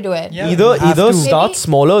have to do it. Yeah. Either you have to. start Maybe-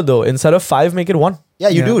 småler though. Instead of 5, make it 1. you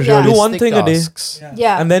Yeah. do Yeah. realistic Do one thing a day. tasks.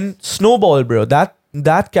 Yeah. And then snowball, bro.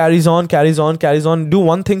 That carries on. Do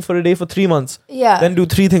one thing for a day for 3 months. Yeah. Then do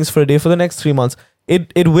 3 things for a day for the next 3 months.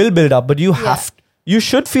 It will build up, but you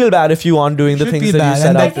should feel bad if you aren't doing the Should things feel that bad, you set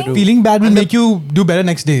and out that to do. feeling bad will make you do better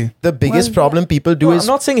next day. The biggest problem people do No, is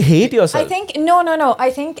I'm not saying hate yourself. I think no. I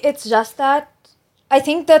think it's just that. I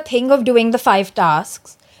think the thing of doing the 5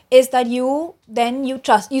 tasks is that you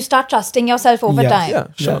start trusting yourself over Yeah. time. Yeah,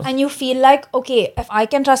 sure. And you feel like, okay, if I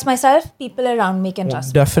can trust myself, people around me can trust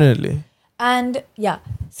me. Definitely. And yeah,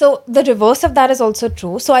 So the reverse of that is also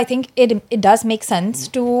true. So I think it does make sense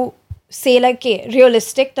to say like, okay,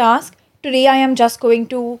 realistic task. Today I am just going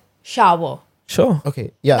to shower. Sure.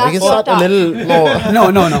 Okay. Yeah, I That's can your start a task. little more.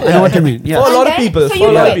 No. I know what you mean. Yeah. For a lot of And then- people. so For you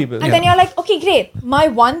a do lot of it. people. And then you're like, okay, great. My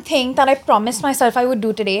one thing that I promised myself I would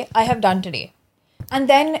do today, I have done today. And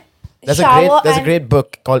then There's shower a and great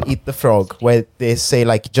book called Eat the Frog where they say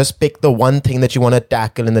like just pick the one thing that you want to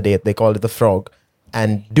tackle in the day. They call it the frog,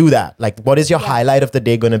 and do that. Like, what is your highlight of the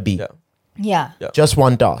day gonna be? Yeah. yeah, Just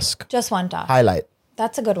one task. just one task. Highlight.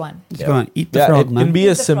 That's a good one. Just go on. Eat the Yeah, frog, it man. can be Eat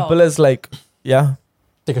as the simple frog. as like,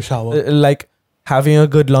 Take a shower. like having a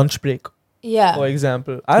good lunch break, Yeah. for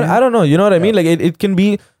example. I don't know. You know what I mean? Like it can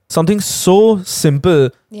be something so simple,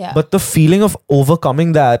 Yeah. but the feeling of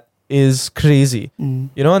overcoming that is crazy.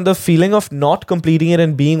 You know, and the feeling of not completing it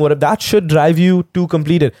and being whatever, that should drive you to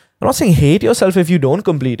complete it. I'm not saying hate yourself if you don't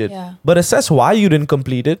complete it, Yeah. but assess why you didn't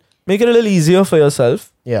complete it. Make it a little easier for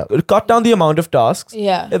yourself. Yeah. Cut down the amount of tasks.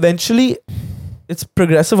 Yeah. Eventually, it's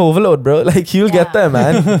progressive overload, bro. Like you'll get Yeah. there,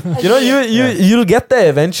 man. You know, you'll get there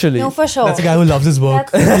eventually. No, for sure. That's a guy who loves his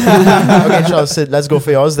work. That's- Okay, sure. Sid, let's go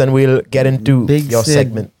for yours. Then we'll get into Big your Sid.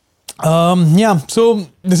 segment. Yeah. So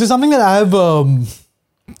this is something that I've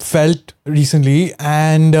felt recently,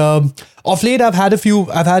 and of late I've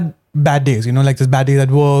had bad days. You know, like this bad days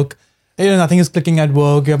at work. You know, nothing is clicking at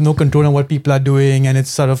work. You have no control on what people are doing, and it's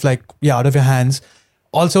sort of like out of your hands.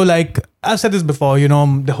 Also, like I've said this before, you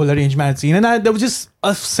know, the whole arranged marriage scene, and there was just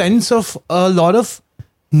a sense of a lot of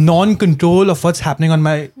non-control of what's happening in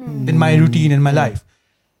my routine in my life.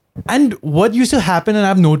 And what used to happen, and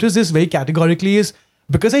I've noticed this very categorically, is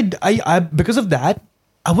because I because of that,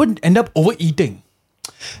 I would end up overeating.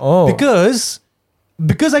 Oh,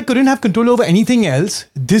 Because I couldn't have control over anything else.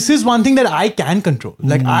 This is one thing that I can control.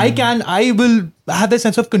 Like I will have that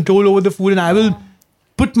sense of control over the food, and I will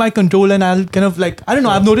put my control, and I'll kind of like, I don't know,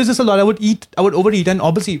 I've noticed this a lot. I would overeat, and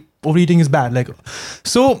obviously overeating is bad. Like,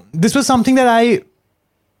 so this was something that I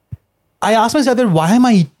asked myself that why am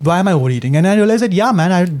I overeating? And I realized that, yeah,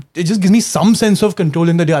 man, it just gives me some sense of control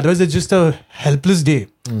in the day. Otherwise, it's just a helpless day.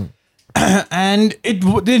 And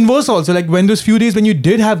the inverse also, like when those few days when you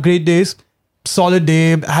did have great days, solid day,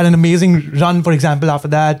 had an amazing run, for example, after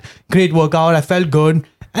that, great workout, I felt good,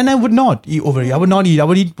 and I would not overeat. I would not eat. I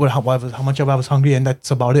would eat how much I was hungry, and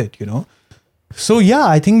that's about it, you know. So yeah,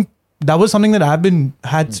 I think that was something that I've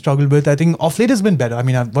had struggled with. I think off late has been better. I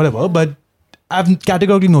mean, whatever, but I've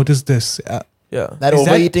categorically noticed this. yeah. That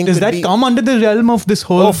overeating does could that be, come under the realm of this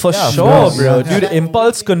whole? Oh, for Yeah, of sure, course. bro. Yeah. Dude,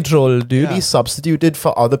 impulse control, dude. be substituted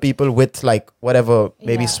for other people with like whatever,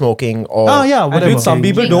 maybe Yeah. smoking or Oh yeah, And whatever. dude, some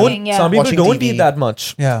people Drinking, yeah. Some people Watching don't TV. eat that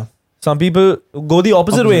much. Yeah. Some people go the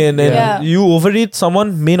opposite way, and then Yeah. you overeat.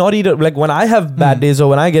 Someone may not eat it. Like when I have bad days or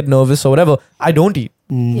when I get nervous or whatever, I don't eat,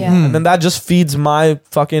 Yeah. and then that just feeds my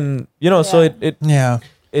fucking, you know. So Yeah. Yeah.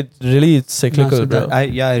 it really it's cyclical, No, so bro. that-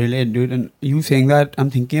 I relate, dude. And you saying that, I'm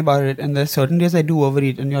thinking about it, and there's certain days I do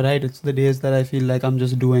overeat, and you're right. It's the days that I feel like I'm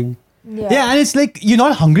just doing. Yeah, and it's like you're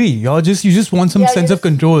not hungry. You just want some Yeah, sense you of just-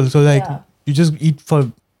 control. So like yeah. you just eat for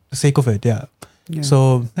the sake of it. Yeah. Yeah. So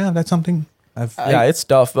yeah, that's something I've. Yeah, it's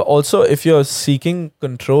tough. But also, if you're seeking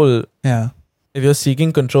control, Yeah.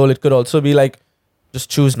 it could also be like just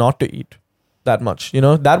choose not to eat that much. You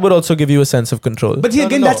know, that would also give you a sense of control. But see, No,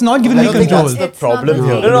 again, no, that's not giving I me don't think control. that's the It's problem not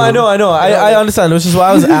here. the No, I know. I understand, which is why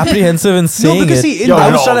I was apprehensive in saying because it. see, in You're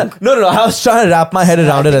I was wrong. trying to, no, I was trying to wrap my head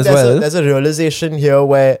around it as well. There's a realization here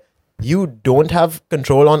where you don't have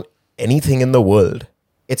control on anything in the world.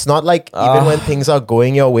 It's not like even when things are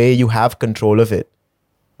going your way, you have control of it.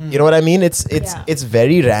 You know what I mean? It's Yeah. it's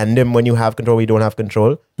very random when you have control, when you don't have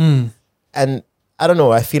control. And I don't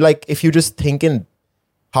know. I feel like if you just think in,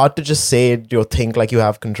 hard to just say it, you think like you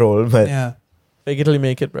have control, but Yeah. Fake it till you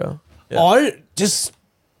make it, bro. Yeah. Or just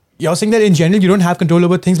you're saying that in general you don't have control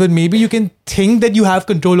over things, but maybe you can think that you have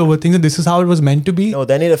control over things, and this is how it was meant to be. no,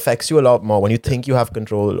 then it affects you a lot more when you think you have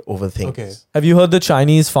control over things. Okay. Have you heard the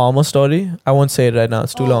Chinese farmer story? I won't say it right now.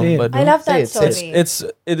 It's too Oh, long. yeah. But I love Say that it, say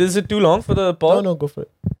story. it. is it too long for the pod? No, go for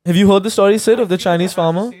it. Have you heard the story, Sid, of the Chinese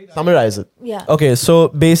farmer? Summarize it. Yeah. Okay, so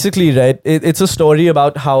basically, right, it's a story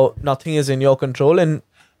about how nothing is in your control, and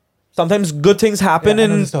sometimes good things happen Yeah, I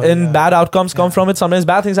know the and story, yeah. bad outcomes come from it. Sometimes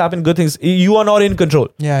bad things happen, good things. You are not in control.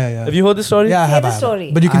 Yeah. Have you heard the story? Yeah, I Say have. the I have.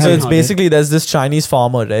 story. But you can I So say it's heard basically there's this Chinese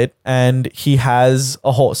farmer, right? And he has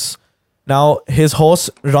a horse. Now his horse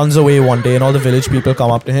runs away one day, and all the village people come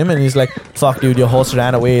up to him, and he's like, "Fuck, dude, your horse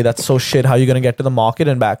ran away. That's so shit. How are you gonna get to the market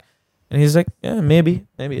and back?" And he's like, "Yeah, maybe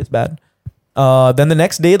it's bad." Then the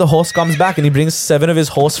next day, the horse comes back, and he brings 7 of his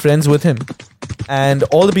horse friends with him. And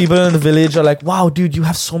all the people in the village are like, "Wow, dude, you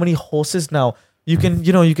have so many horses now. You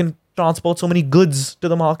can transport so many goods to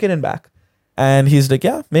the market and back? And he's like,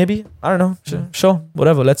 yeah, maybe. I don't know. Sure,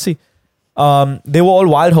 whatever. Let's see. They were all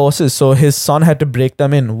wild horses, so his son had to break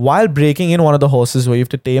them in. While breaking in one of the horses where you have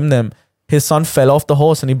to tame them, his son fell off the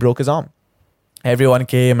horse and he broke his arm. Everyone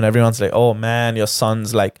came and everyone's like, oh man, your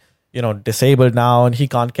son's like, disabled now and he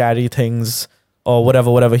can't carry things or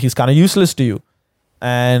whatever. He's kind of useless to you.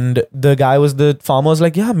 And the farmer was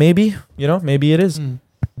like, yeah, maybe, maybe it is.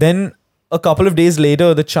 Then a couple of days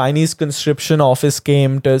later, the Chinese conscription office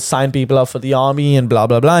came to sign people up for the army and blah,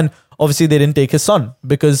 blah, blah. And obviously they didn't take his son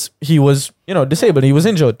because he was, disabled. He was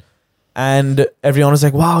injured. And everyone was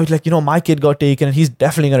like, wow, like, my kid got taken and he's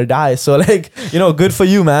definitely going to die. So like, good for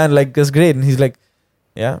you, man. Like, that's great. And he's like,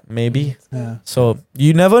 yeah, maybe. Yeah. So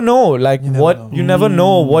you never know, like you never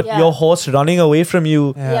know what your horse running away from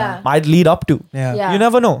you might lead up to. Yeah. You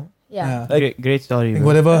never know. Yeah. Like, Great story. Like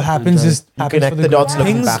whatever happens is You happens connect for the dots good.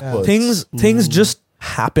 looking backwards. things just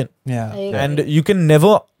happen. Yeah. And you can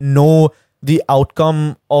never know the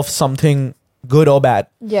outcome of something good or bad.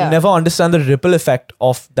 Yeah. You never understand the ripple effect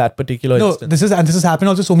of that particular No, instance. this has happened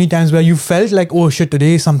also so many times where you felt like, oh shit,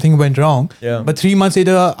 today something went wrong. Yeah. But 3 months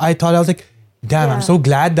later, I was like, damn, Yeah. I'm so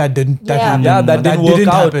glad that happened. Yeah, that didn't work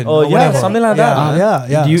out. happen. Or, whatever. something like that.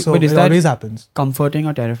 Yeah. Do you- So but is it that- always happens. Comforting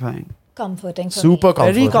or terrifying? Comforting for Super me.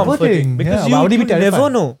 comforting. Very comforting. Because Yeah, why would you it be never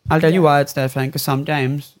terrifying? know. I'll tell you why it's terrifying. Because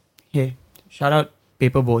sometimes, hey, shout out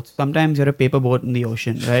paper boats. Sometimes you're a paper boat in the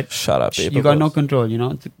ocean, right? Shut up, paper You got no boats. control.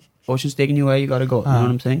 The ocean's taking you where you gotta go. You know what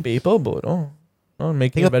I'm saying? Paper boat. Oh,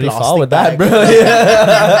 making Think it of very far plastic with that, bag. bro.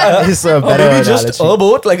 Yeah. It's a Or better maybe just analogy. a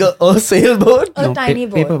boat, like a sailboat. A tiny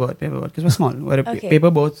boat. Paper boat. Because we're small. We're a Okay.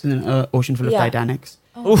 paper boats in an ocean full of Yeah. Titanics.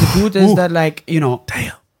 Oh. The truth is that, like,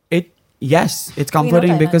 Damn. yes, it's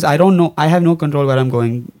comforting because Titanic. I don't know. I have no control where I'm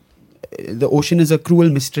going. The ocean is a cruel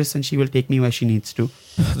mistress and she will take me where she needs to.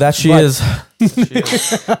 That she But- is.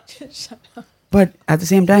 But at the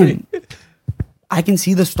same time, I can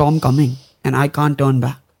see the storm coming and I can't turn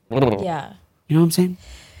back. Yeah. You know what I'm saying?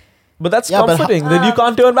 But that's Yeah, but comforting. Then you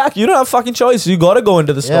can't turn back. You don't have fucking choice. You gotta go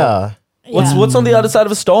into the storm. Yeah. What's on the other side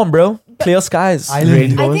of a storm, bro? Clear skies,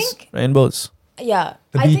 Island. I think, rainbows, yeah.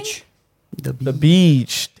 The I beach. the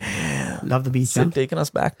beach. Love the beach. Still Huh? taking us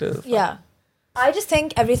back to. Yeah. I just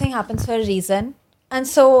think everything happens for a reason. And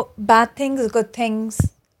so bad things, good things,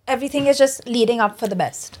 everything is just leading up for the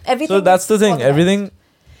best. Everything. So that's the is for thing. best. Everything.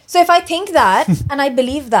 So if I think that and I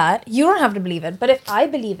believe that, you don't have to believe it. But if I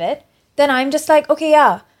believe it, then I'm just like, okay,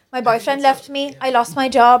 yeah, my boyfriend left me. I lost my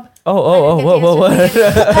job. Oh, I whoa. didn't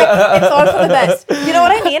get like, it's all for the best. You know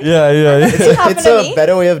what I mean? Yeah. It happened It's to a me.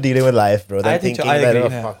 better way of dealing with life, bro. Than I think so. thinking I that,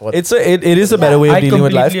 agree. oh, fuck, what It is a better way of I dealing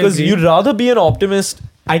with life because completely you'd rather be an optimist.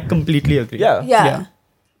 I completely agree. Yeah. Yeah.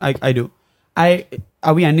 I do.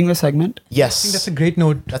 Are we ending the segment? I think that's Yes. a great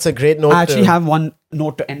note. That's a great note. I actually have one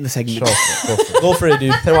note to end the segment. Sure, go for it. Go for it,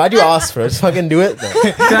 dude. Then why'd you ask for it? Just fucking do it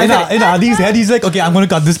then. In Adi's head, he's like, okay, I'm going to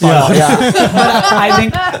cut this part out. But I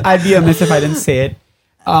think I'd be amiss if I didn't say it.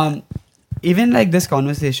 Even like this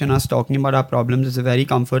conversation, us talking about our problems is very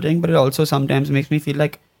comforting, but it also sometimes makes me feel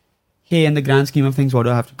like, hey, in the grand scheme of things, what do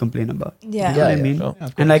I have to complain about? Yeah. You know what I Yeah, mean? sure.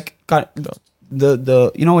 And like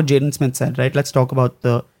the you know what Jaden Smith said, right? Let's talk about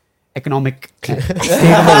the economic state of the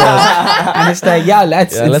world. And it's like, let's Yeah,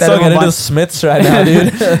 let's instead not of get a into bunch- Smiths right now, dude.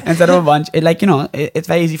 instead of a bunch, it's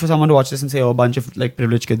very easy for someone to watch this and say, oh, a bunch of like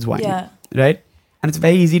privileged kids whine, Yeah. right? And it's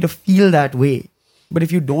very easy to feel that way. But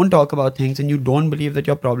if you don't talk about things and you don't believe that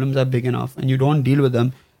your problems are big enough and you don't deal with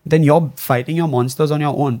them, then you're fighting your monsters on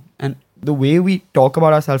your own. And the way we talk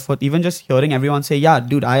about our self-worth, even just hearing everyone say, yeah,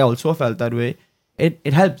 dude, I also felt that way,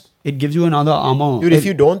 it helps. It gives you another armor. Dude, if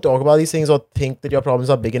you don't talk about these things or think that your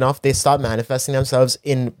problems are big enough, they start manifesting themselves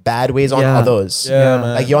in bad ways on Yeah. others. Yeah,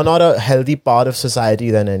 man. Like you're not a healthy part of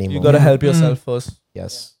society then anymore. You gotta help yourself first.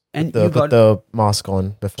 Yes. And Put you the, put got the mask on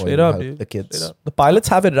before Straight you up, help dude. the kids. Straight up. The pilots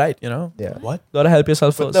have it right, you know. Yeah. What? Gotta help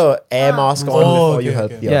yourself Put first. the air mask on Oh, before you okay,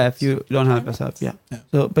 help okay. the yeah, others. if you don't help yourself,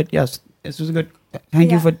 So, but yes, this was a good.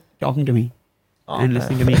 Thank you Yeah. for talking to me Oh, and man.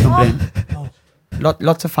 listening to me complain. Oh.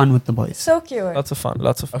 Lots of fun with the boys. So cute. Lots of fun.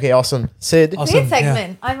 Lots of fun. Okay, awesome. Sid, Awesome. Great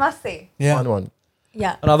segment, I must say. Yeah. fun one.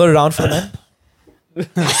 Yeah. Another round for the men.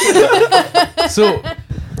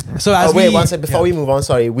 So as Wait, we, one second. Before we move on,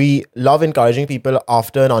 sorry. We love encouraging people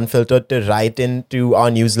after an unfiltered to write into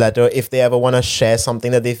our newsletter if they ever want to share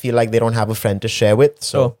something that they feel like they don't have a friend to share with.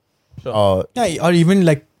 So, yeah, or even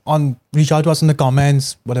like reach out to us in the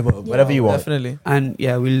comments, whatever. whatever you want. Definitely. And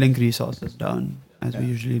yeah, we'll link resources down as we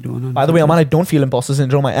usually do. On By the way, Aman, I don't feel imposter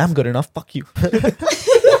syndrome. I am good enough. Fuck you.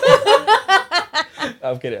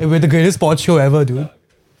 I'm kidding. We're the greatest sports show ever, dude.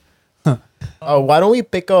 Why don't we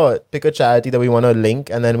pick a charity that we want to link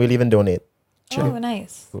and then we'll even donate? Oh,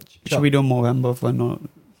 nice. Should we do Movember for no?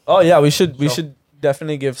 Oh yeah, we should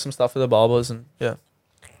definitely give some stuff to the barbers and yeah.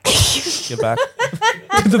 Get back.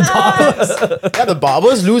 Yeah, the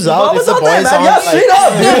barbers lose out if the boys man. aren't Yeah, like, straight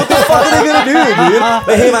up, dude. What the fuck are they gonna do, dude?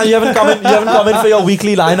 Like, hey man, you haven't come in for your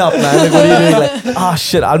weekly lineup, man. Like, what are you doing? Like,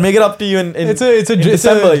 shit, I'll make it up to you in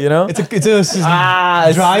December, you know? It's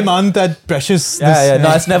a dry month at Precious. Yeah.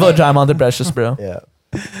 No, it's never a dry month at Precious, bro. yeah.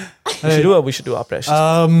 We should do our Precious.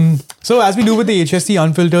 So as we do with the HSC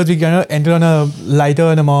Unfiltered, we kind of enter on a lighter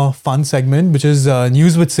and a more fun segment, which is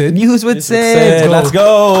News with Sid. News with Sid. Let's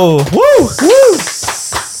go. Woo!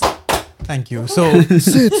 Thank you. So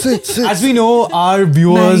as we know, our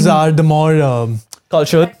viewers are the more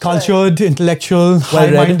cultured, intellectual,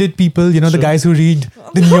 high-minded people. You know, the guys who read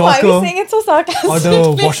the New Why are Yorker we saying it so sarcastically? or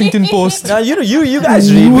the Washington Post. Now you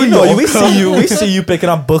guys read. We know you. We see you. We see you picking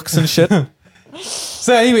up books and shit.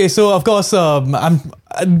 So anyway, so of course,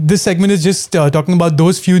 this segment is just talking about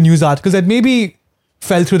those few news articles that maybe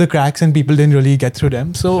fell through the cracks and people didn't really get through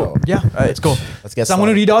them. So yeah, let's go. Let's get So I'm going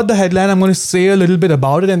to read out the headline. I'm going to say a little bit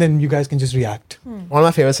about it, and then you guys can just react. One of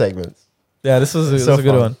my favorite segments. Yeah, this was a good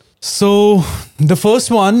fun. one. So the first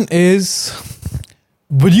one is: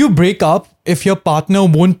 would you break up if your partner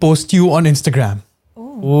won't post you on Instagram?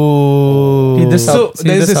 Ooh. So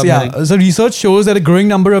there's this, yeah. So research shows that a growing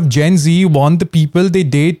number of Gen Z want the people they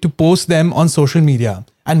date to post them on social media.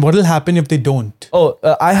 And what will happen if they don't? Oh,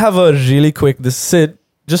 I have a really quick. This Sid,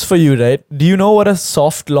 just for you, right? Do you know what a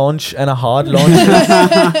soft launch and a hard launch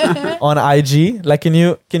is on IG? Like, can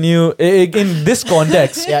you in this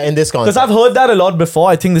context? Yeah, in this Because context. I've heard that a lot before.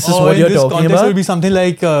 I think this is what in you're this talking context, about. It would be something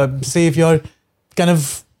like, say, if you're kind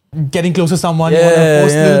of getting close to someone, you want to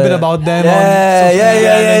post a little bit about them on social media.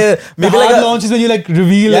 Yeah. The Maybe hard like a launch is when you like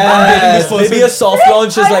reveal like, I'm dating this person. maybe a soft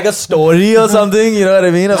launch is like a story or something. You know what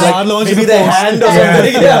I mean? Of Hard like launch maybe is a the post. hand or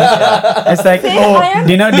something. Yeah. It's like, Say oh, hi.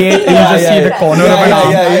 dinner date. You just see the corner of an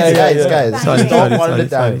arm. Guys. Sorry, Stop one at a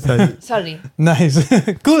time. Sorry. Nice.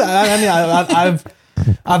 Cool.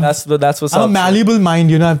 That's what's I'm up. a malleable mind,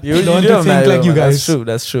 you know. I've You learned do to have think like malleable you mind. guys.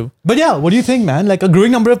 That's true. But yeah, what do you think, man? Like a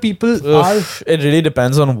growing number of people are. It really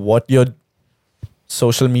depends on what your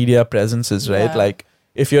social media presence is, right? Yeah. Like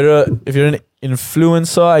if you're an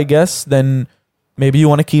influencer, I guess, then maybe you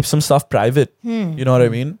want to keep some stuff private. You know what I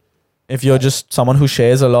mean? If you're just someone who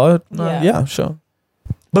shares a lot, yeah, sure.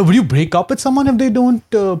 But would you break up with someone if they don't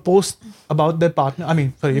post about their partner? I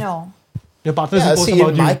mean, sorry, if No. your partner Yeah, doesn't post see, about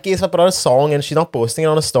in you. my case, I put out a song and she's not posting it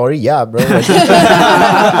on a story. Yeah, bro.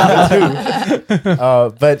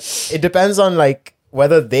 But it depends on like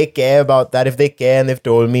whether they care about that. If they care and they've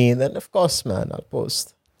told me, then of course, man, I'll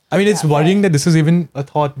post. I mean, it's worrying that this is even a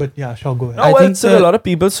thought, but yeah, sure, go ahead. No, I well, think so a lot of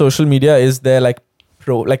people's social media is their like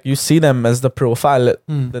like you see them as the profile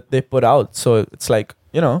that they put out. So it's like,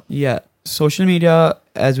 you know. Yeah. Social media,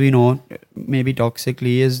 as we know, maybe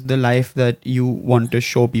toxically, is the life that you want to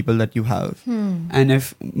show people that you have. And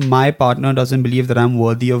if my partner doesn't believe that I'm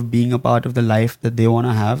worthy of being a part of the life that they want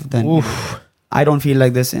to have, then I don't feel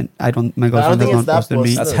like this. And my girlfriend has think not it's that posted me.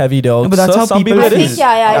 personal. That's heavy, dog. No, but that's So how some people I it think, is. I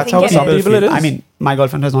That's think how it some is. people it is. I mean, my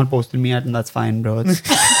girlfriend has not posted me yet, and that's fine, bro. I'm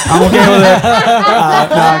okay with it.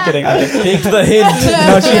 No, I'm kidding. Take the hint.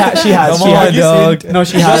 No, she has. Come She on, has. dog. No,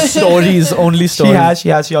 she Just has. stories, only stories. She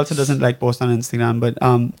has. She also doesn't like post on Instagram, but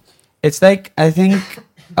it's like I think,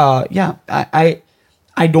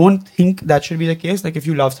 I don't think that should be the case. Like if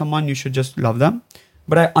you love someone, you should just love them.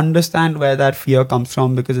 But I understand where that fear comes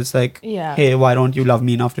from because it's like, Yeah. hey, why don't you love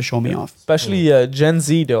me enough to show me off? Especially Gen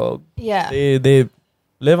Z, dog. Yeah. They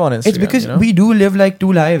live on Instagram. It's because you know? we do live like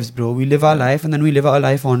two lives, bro. We live our life and then we live our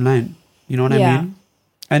life online. You know what I Yeah. mean?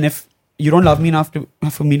 And if you don't love me enough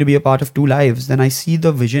for me to be a part of two lives, then I see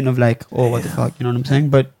the vision of like, oh, what the fuck? You know what I'm saying?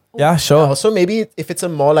 But Yeah, sure. Also, maybe if it's a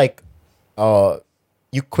more like,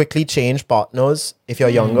 you quickly change partners if you're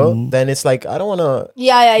younger, then it's like, I don't want to.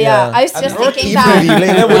 Yeah. Yeah. I was I just don't wanna thinking keep that. revealing.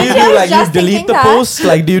 And then what do you Yeah, I do? was Like you just delete thinking the that. post?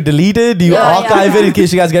 Like do you delete it? Do you Yeah, archive it in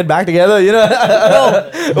case you guys get back together? You know?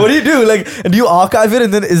 What do you do? Like do you archive it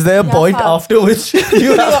and then is there a Yeah, point fuck. after which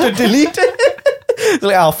you have to delete it? It's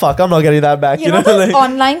like, oh fuck, I'm not getting that back. You know those like,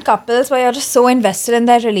 online couples where you're just so invested in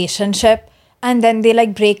their relationship and then they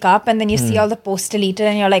like break up and then you see all the posts deleted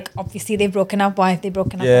and you're like, obviously they've broken up. Why have they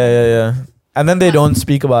broken up? yeah. And then they don't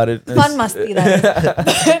speak about it. Fun must be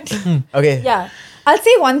that. Okay. Yeah. I'll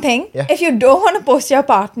say one thing. Yeah. If you don't want to post your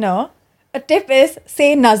partner, a tip is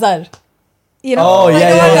say nazar. You know? Oh like,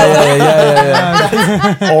 yeah.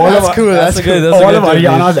 That's cool. That's a cool. good. That's a all good of technique.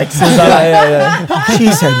 Ariana's exes are like,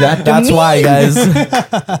 she said that. That's why, guys.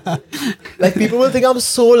 Like people will think I'm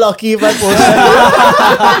so lucky if I post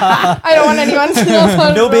that. I don't want anyone to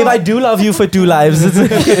know. No, babe, I do love you for 2 lives.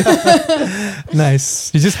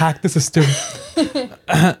 Nice. You just hacked the system.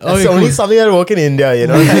 It's only something that work in India, you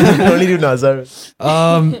know. You can only do Nazar.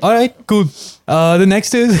 All right, cool. The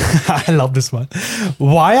next is I love this one.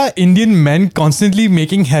 Why are Indian men constantly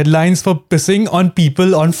making headlines for pissing on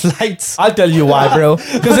people on flights? I'll tell you why, bro.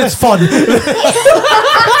 Because it's fun.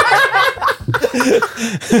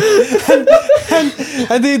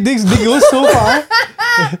 And they go so far.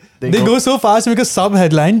 They go so far as to make a sub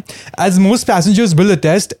headline. As most passengers will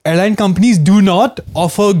attest, airline companies do not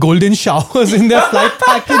offer golden showers in their flight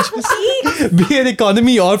packages, be it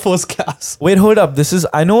economy or first class. Wait, hold up.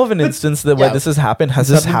 I know of an instance where this has happened. Has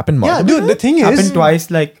this happened much? Yeah, dude, the thing is. Happened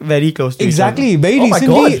twice, like very close to Exactly. Very Oh my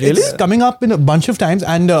recently, God, really? it's coming up in a bunch of times,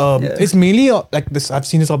 and it's mainly like this. I've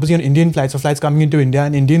seen this obviously on Indian flights, or flights coming into India,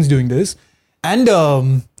 and Indians doing this. And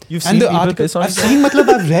You've and seen the people article piss on I've you? seen,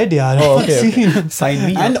 I've read, yeah. Oh, okay, okay. Seen. Sign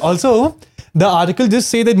me. And also, the article just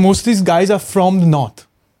say that most of these guys are from the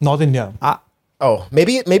North India. Oh,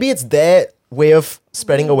 maybe it's their way of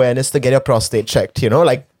spreading awareness to get your prostate checked. You know,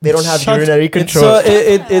 like they don't have urinary control.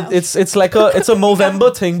 It's like a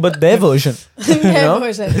Movember thing, but their version. Their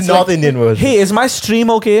version. North Indian version. Hey, is my stream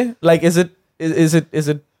okay? Like, is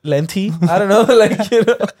it lengthy? I don't know. Like, you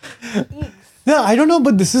know. Yeah, I don't know,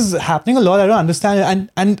 but this is happening a lot. I don't understand it.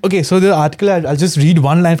 And okay, so the article, I'll just read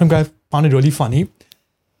one line from it. I found it really funny.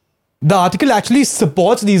 The article actually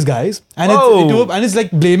supports these guys, and it's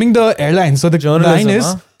like blaming the airlines. So the Journalism, line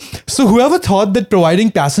is, so whoever thought that providing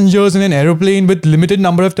passengers in an aeroplane with limited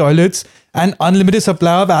number of toilets and unlimited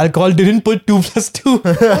supply of alcohol didn't put 2 plus 2.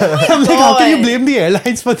 I'm like, how can you blame the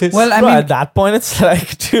airlines for this? Well, I Bro, mean, at that point, it's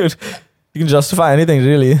like, dude, you can justify anything,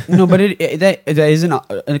 really. no, but there is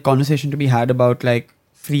a conversation to be had about like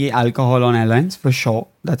free alcohol on airlines for sure.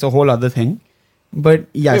 That's a whole other thing. But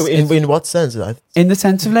yes, Wait, in what sense? in the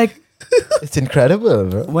sense of like, It's incredible,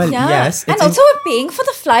 bro. well, Yeah. yes, And it's also we're paying for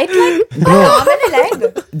the flight like an arm and a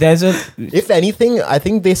leg. there's a If anything, I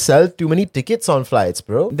think they sell too many tickets on flights,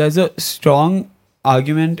 bro. there's a strong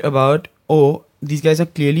argument about these guys are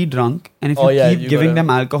clearly drunk, and if Oh, you yeah, keep you giving gotta- them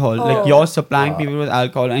alcohol, Oh. like you're supplying people with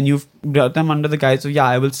alcohol, and you've brought them under the guise of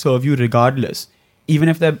I will serve you regardless, even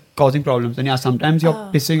if they're causing problems. And sometimes you're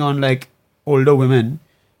pissing on like older women,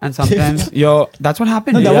 and sometimes that's what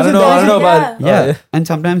happened. No, that I wasn't don't know there. about yeah, and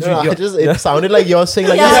sometimes No, you're, it sounded like you're saying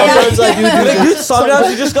like Yeah, yeah. sometimes I do Like, this. dude, sometimes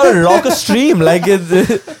you just gotta rock a stream. Like, and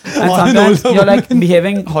One sometimes older you're like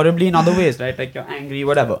behaving horribly in other ways, right? Like you're angry,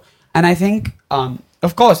 whatever. And I think,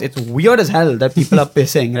 of course, it's weird as hell that people are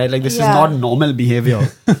pissing, right? Like this is Yeah. not normal behavior.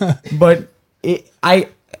 But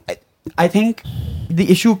I think the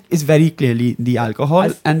issue is very clearly the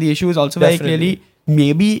alcohol, and the issue is also very Definitely. clearly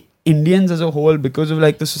maybe Indians as a whole, because of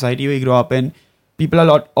like the society we grow up in. People a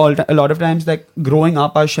lot of times like growing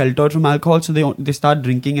up are sheltered from alcohol, so they start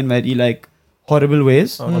drinking in very like horrible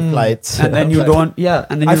ways, On flights. and then you don't. Yeah,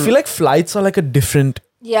 and then I you, feel like flights are like a different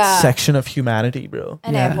Yeah. section of humanity, bro.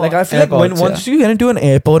 An Yeah. airport. Like, I feel like Airports, once you get into an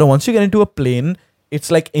airport or once you get into a plane,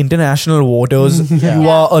 it's like international waters. Yeah. You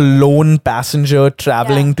are a lone passenger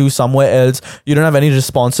traveling Yeah. to somewhere else. You don't have any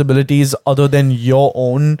responsibilities other than your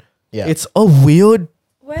own. Yeah. It's a weird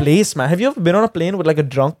Well, place, man. Have you ever been on a plane with like a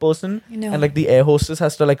drunk person No. and like the air hostess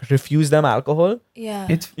has to like refuse them alcohol? Yeah.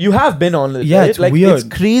 it's You have been on it, Yeah, right? it's like weird. it's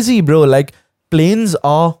crazy, bro. Like planes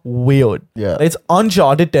are weird. Yeah. It's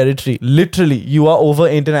uncharted territory. Literally, you are over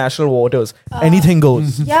international waters. Anything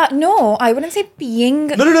goes. Yeah, no, I wouldn't say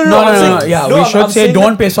peeing. No. no. Yeah, we should say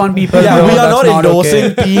don't piss on people. Yeah, bro. we are That's not endorsing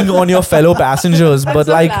okay. peeing on your fellow passengers, but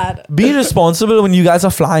not like bad. be responsible when you guys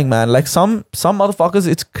are flying, man. Like some motherfuckers,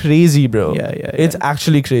 it's crazy, bro. Yeah. It's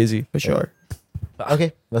actually crazy. For sure.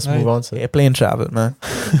 Okay, let's Right. move on. So. Airplane travel, man.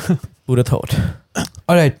 Who'd have thought?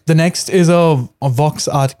 All right. The next is a Vox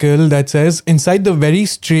article that says, inside the very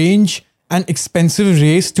strange and expensive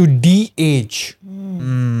race to de-age.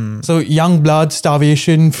 So young blood,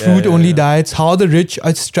 starvation, fruit-only yeah. diets, how the rich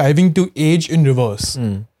are striving to age in reverse.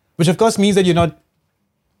 Which of course means that you're not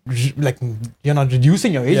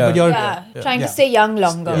reducing your age, Yeah. but you're Trying Yeah. to stay young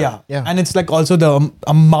longer. Yeah. And it's like also the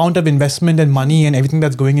amount of investment and money and everything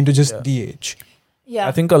that's going into just de-age. Yeah.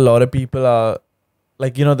 I think a lot of people are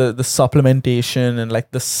like, you know, the supplementation and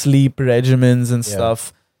like the sleep regimens and Yeah.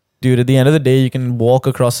 stuff. Dude, at the end of the day, you can walk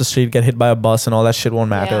across the street, get hit by a bus, and all that shit won't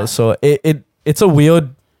matter. Yeah. So it's a weird.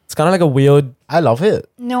 It's kind of like a weird. I love it.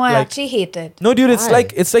 No, I like- actually hate it. No, dude, it's Why?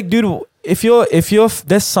 like, dude, if you're,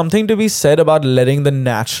 there's something to be said about letting the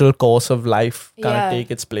natural course of life kind Yeah. of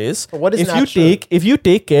take its place. But what is if natural? you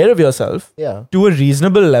take care of yourself Yeah. to a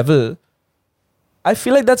reasonable level, I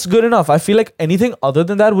feel like that's good enough. I feel like anything other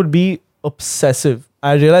than that would be obsessive.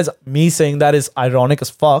 I realize me saying that is ironic as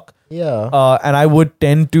fuck. Yeah. And I would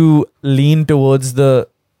tend to lean towards the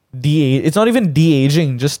it's not even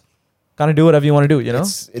de-aging, just kind of do whatever you want to do, you know?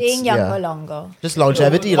 Staying younger longer. Just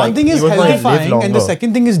longevity. One Like, thing is you were going to live healthifying, longer. and the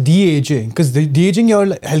second thing is de-aging. Because the de-aging,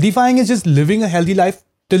 healthifying is just living a healthy life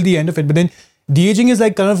till the end of it. But then de-aging is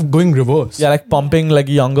like kind of going reverse. Yeah, like pumping like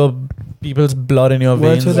younger people's blood in your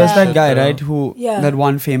Well, veins. so there's Yeah. that guy, right? Who that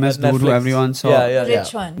one famous That dude who Netflix. everyone saw. Yeah.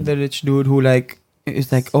 Rich one. The rich dude who like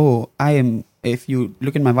is like, oh, I am. If you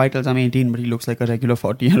look at my vitals, I'm 18, but he looks like a regular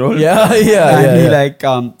 40-year-old. Yeah, And he yeah. like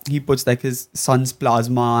he puts like his son's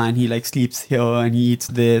plasma and he like sleeps here and he eats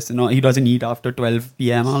this. He doesn't eat after 12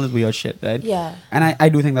 p.m. All this weird shit, right? Yeah. And I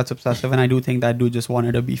do think that's obsessive, and I do think that dude just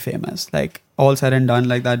wanted to be famous. Like all said and done,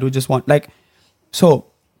 like that dude just so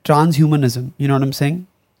transhumanism. You know what I'm saying?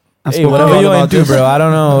 I've Hey, spoken to whatever you all you're about into, this. bro. I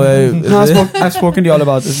don't know. No, I've spoken to you all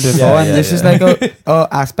about this before, Yeah, and yeah, this is yeah. like a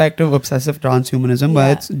aspect of obsessive transhumanism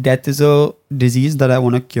where it's death is a disease that I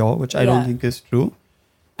want to cure, which I don't Yeah. think is true,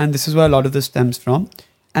 and this is where a lot of this stems from.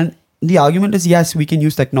 And the argument is, yes, we can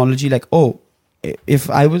use technology. Like, if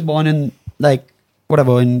I was born in like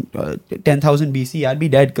whatever in 10,000 BC, I'd be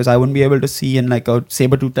dead because I wouldn't be able to see, and like a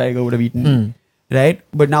saber-tooth tiger would have eaten me, right?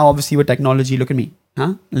 But now, obviously, with technology, look at me,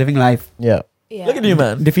 living life, Yeah. Yeah. Look at you,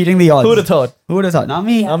 man. defeating the odds. Who would have thought? Who would have thought? Not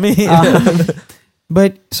me. Yeah. I mean,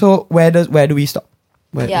 But so where do we stop?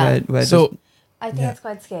 Where So I think it's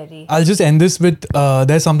quite scary. I'll just end this with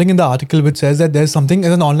there's something in the article which says that there's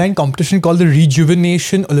an online competition called the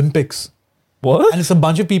Rejuvenation Olympics. what? And it's a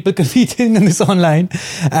bunch of people competing in this online.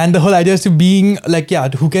 And the whole idea is to being like,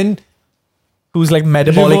 who can Who's like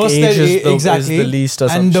metabolic reverse age their is exactly. the least or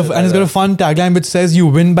and something. and it's got a fun tagline which says you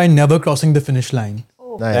win by never crossing the finish line.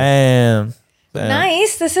 Nice. Damn.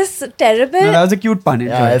 Nice. This is terrible. No, that was a cute pun.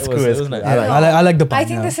 Yeah, it's It was- cool. it It's was cool. nice. I like it. I like the pun. I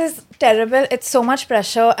think yeah. this is terrible. It's so much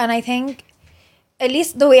pressure. And I think, at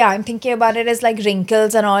least the way I'm thinking about it is like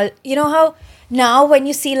wrinkles and all. You know how now when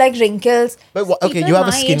you see like wrinkles, But okay, people you have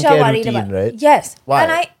a my age are skincare worried routine, about- right? Yes. Why?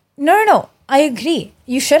 And no. I agree.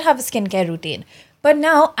 You should have a skincare routine. But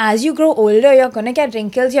now, as you grow older, you're going to get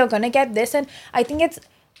wrinkles, you're going to get this. And I think it's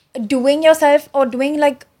doing yourself or doing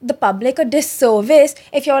like the public a disservice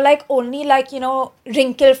if you're like only like,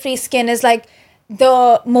 wrinkle free skin is like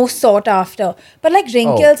the most sought after. But like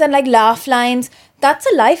wrinkles and like laugh lines, that's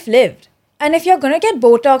a life lived. And if you're going to get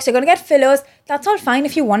Botox, you're going to get fillers, that's all fine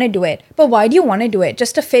if you want to do it. But why do you want to do it?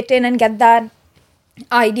 Just to fit in and get that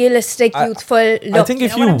idealistic, youthful look. I think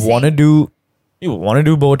if know you what I'm want to saying?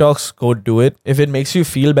 do Botox, go do it. If it makes you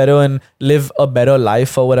feel better and live a better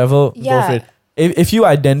life or whatever, go Yeah. for it. If you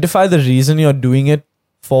identify the reason you're doing it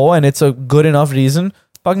for and it's a good enough reason,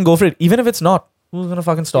 fucking go for it. Even if it's not, who's gonna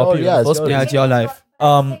fucking stop Oh, you? yeah, in the it's first your place? Yeah, it's your life.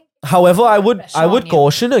 However, I would Pressure on you.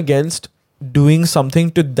 caution against doing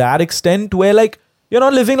something to that extent where like you're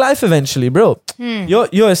not living life eventually, bro.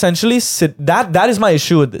 You're essentially that is my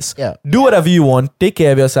issue with this. Yeah. Do whatever you want, take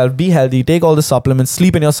care of yourself, be healthy, take all the supplements,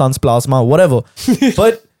 sleep in your son's plasma, whatever.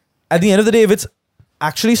 But at the end of the day, if it's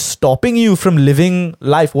actually stopping you from living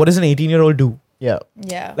life, what does an 18-year-old do? Yeah.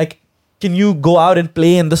 Yeah. Like, can you go out and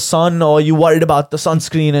play in the sun, or you worried about the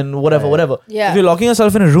sunscreen and whatever? Yeah. If you're locking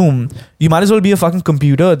yourself in a room, you might as well be a fucking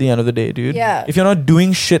computer at the end of the day, dude. Yeah. If you're not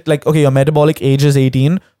doing shit like, okay, your metabolic age is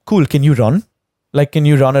 18, cool. Can you run? Like, can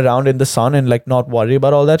you run around in the sun and like not worry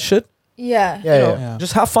about all that shit? Yeah. Yeah. You know, Yeah.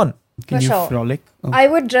 Just have fun. Can For you sure. frolic? Oh. I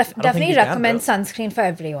would think definitely you can, recommend bro. sunscreen for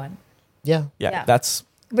everyone. Yeah. Yeah. Yeah. That's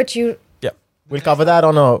We'll cover that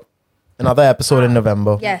on another episode in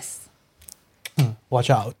November. Yes. Watch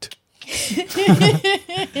out.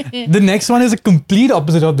 The next one is a complete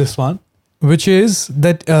opposite of this one, which is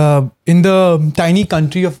that in the tiny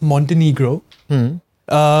country of Montenegro,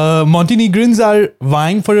 Montenegrins are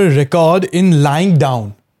vying for a record in lying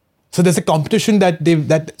down. So there's a competition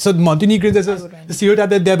so Montenegrins, there's a stereotype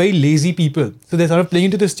that they're very lazy people. So they're sort of playing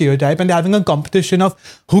into the stereotype and they're having a competition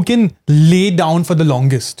of who can lay down for the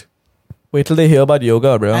longest. wait till they hear about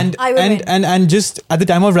yoga, bro. And I would win. and just at the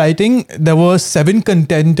time of writing, there were 7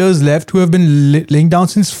 contenders left who have been laying down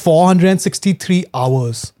since 463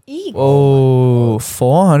 hours. Eek. oh,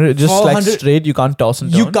 400 just like 400 straight. You can't toss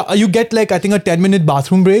and turn. You get like I think a 10-minute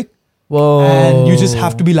bathroom break, Whoa. and you just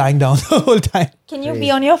have to be lying down the whole time. Can you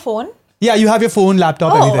be on your phone? Yeah, you have your phone,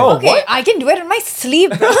 laptop, everything. Okay. I can do it in my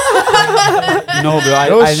sleep. No,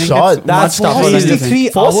 bro. I think shot. it's That's much tougher than you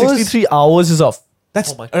think. 463 hours. 463 hours is off.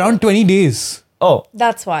 That's around 20 days. Oh,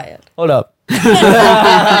 That's wild. hold up. Yeah,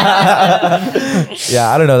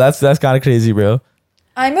 I don't know. That's kind of crazy, bro.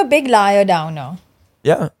 I'm a big liar downer.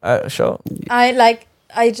 Yeah, sure. I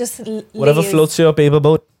just Whatever laze. floats your paper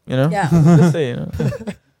boat. You know? Yeah. Just say, you know.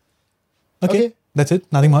 Okay. That's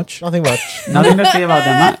it. Nothing much. Nothing much. Nothing to say about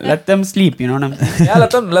them. Huh? Let them sleep. You know what I'm saying? Yeah,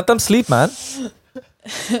 let them sleep, man.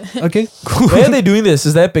 Okay. Where are they doing this?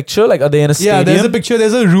 Is there a picture? Like, are they in a stadium? Yeah, there's a picture.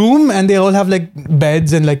 There's a room, and they all have like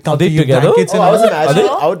beds and like Are they comfy together? blankets. Oh, and I all. was imagining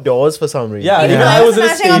Are they- outdoors for some reason. Yeah, Even even I I was was in a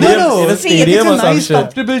imagining stadium, about in a the stadium or It's a some nice, shit.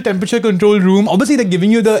 comfortable, temperature-controlled room. Obviously, they're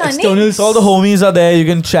giving you the Sunny? external. So all the homies are there. You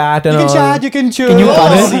can chat and You can all. chat. You can chill. Can you Oh,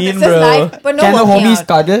 cuddle? this Scene, is bro. life, but no Can the working homies out.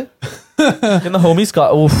 cuddle? Can the homies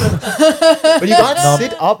got? Oof. But you can't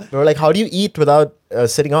sit up, bro. Like, how do you eat without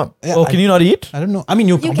sitting up? Yeah, Oh, can you not eat? I don't know. I mean,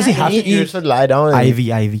 you You obviously can have to You eat. just would lie down. And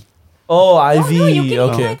Ivy. Oh, IV. no, you can eat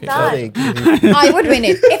okay, like okay. that. Like, I would win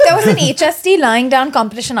it. If there was an HST lying down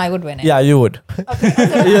competition, I would win it. Yeah, you would.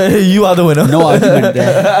 Yeah, you are the winner. No argument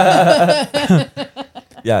there.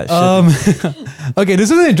 Yeah. Shit. Okay,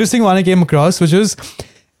 this is an interesting one I came across, which is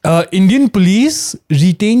Indian police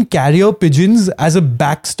retain carrier pigeons as a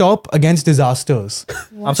backstop against disasters.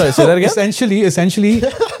 I'm sorry. Say that again. Essentially, a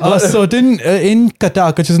certain in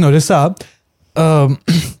Cuttack, which is in Orissa,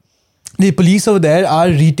 the police over there are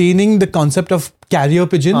retaining the concept of carrier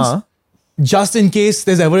pigeons. Just in case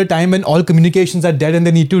there's ever a time when all communications are dead and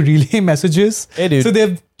they need to relay messages. Hey, dude. So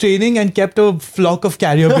they're training and kept a flock of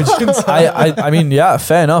carrier pigeons. I mean, yeah,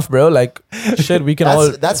 fair enough, bro. Like, shit, we can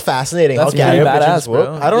all. that's fascinating. That's how carrier pretty pigeons badass, work.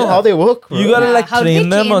 bro. I don't know Yeah. how they work. Bro. You gotta Yeah, like how train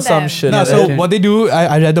they them or train some them. shit. No, right? so what they do,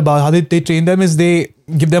 I read about how they train them is they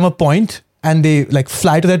give them a point and they like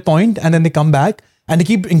fly to that point and then they come back and they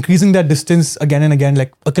keep increasing that distance again and again,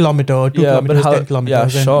 like a kilometer, 2 Yeah, but kilometers, how? 10 kilometers. Yeah,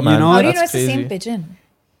 and- sure, man. know, How do you That's know it's crazy. the same pigeon?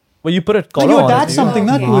 Well, you put a No, collar you on attach it. something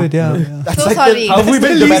not to it, yeah. So sorry. How have we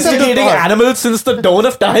been the least of the domesticating part. animals since the dawn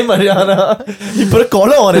of time, Ariana? You put a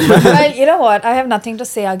collar on it, man. Well, you know what? I have nothing to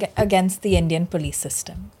say against the Indian police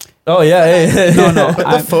system. Oh yeah, yeah. No.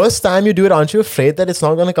 But the first time you do it, aren't you afraid that it's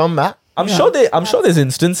not going to come back? I'm sure there's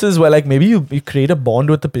instances where like maybe you create a bond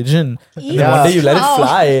with the pigeon. And then Yeah. one day you let it How?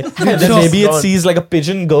 fly. And then maybe it sees like a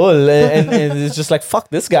pigeon girl and it's just like, fuck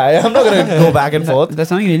this guy. I'm not gonna go back and forth. There's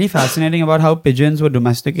something really fascinating about how pigeons were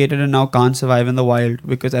domesticated and now can't survive in the wild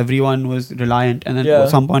because everyone was reliant. And then Yeah. at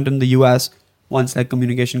some point in the US, once like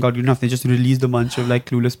communication got good enough, they just released a bunch of like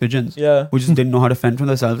clueless pigeons Yeah. who just didn't know how to fend for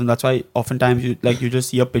themselves. And that's why oftentimes you just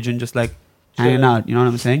see a pigeon just like hanging out. You know what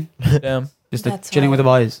I'm saying? Damn. Just like That's chilling with the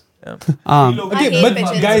boys. Yeah. I Okay, hate but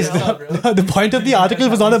pigeons. guys, the point of the article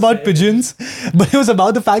was not about pigeons, but it was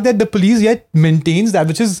about the fact that the police yet maintains that,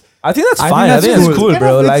 which is I think that's I think fine. that's I think it's cool. cool, Yeah,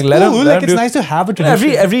 bro. it's Like let cool. them. Like it's nice to have a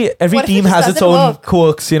tradition. Every What if team it has just its doesn't own work?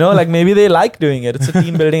 quirks, you know. Like maybe they like doing it. It's a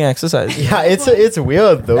team building exercise. Yeah, it's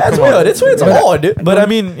weird though. That's Come on. weird. It's odd. But I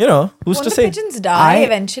mean, you know, who's Won't to the say? pigeons die I-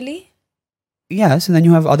 eventually? Yes, and then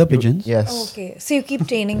you have other pigeons. Yes. Oh, okay. So you keep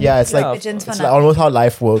training Yeah, it's like pigeons for it's like nothing. almost how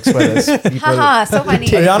life works. Whereas people, Haha, so funny.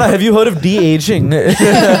 Ariana, have you heard of de-aging? the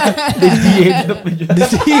pigeons.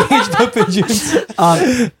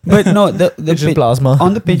 But no, the Pigeon plasma.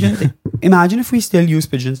 on the pigeon thing, imagine if we still use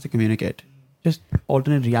pigeons to communicate. Just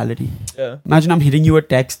alternate reality. Yeah. Imagine I'm hitting you a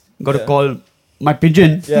text, got to Yeah. call my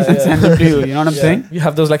pigeon Yeah, and yeah. send it to you. You know what I'm saying? You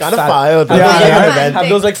have those like kind of fal- fire. Though. Yeah, yeah. Romantic. have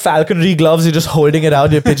those like falconry gloves. You're just holding it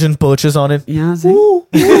out. Your pigeon perches on it. Yeah, I'm saying?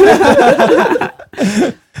 Yeah,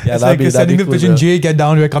 It's like sending the pigeon, Jay, get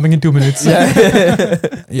down, we're coming in 2 minutes. Yeah.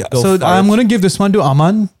 Go So for I'm it. going to give this one to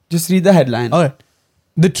Aman. Just read the headline. All right.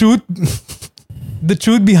 The truth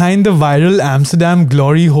behind the viral Amsterdam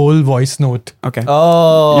glory hole voice note. Okay.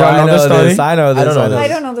 Oh, You all I know the know story? this. I know this. I don't know I this.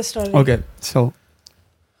 don't know the story. Okay, so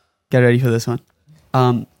get ready for this one.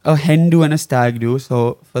 A hen do and a stag do.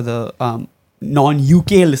 So for the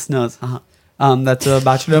non-UK listeners, that's a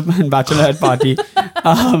bachelor and bachelorette party.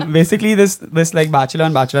 Basically, this like bachelor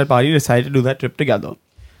and bachelorette party decided to do that trip together.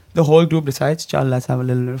 The whole group decides, "Chal, let's have a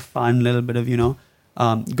little bit of fun, little bit of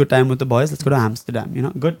good time with the boys. Let's go to Amsterdam.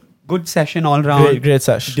 Good session all round. Great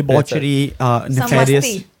sesh. Debauchery, nefarious.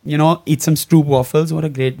 musty. Eat some Stroop waffles. What a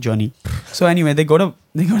great journey. So anyway, they go to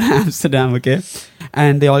Amsterdam, okay,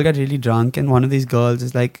 and they all get really drunk. And one of these girls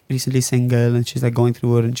is like recently single, and she's like going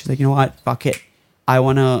through it, and she's like, you know what, fuck it, I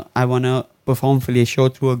wanna perform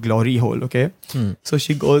fellatio through a glory hole, okay. So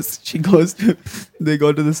she goes to, they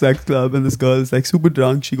go to the sex club, and this girl is like super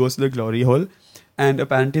drunk. She goes to the glory hole. And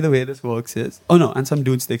apparently the way this works is, and some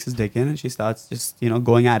dude sticks his dick in and she starts just,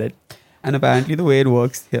 going at it. And apparently the way it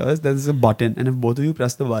works here is there's a button, and if both of you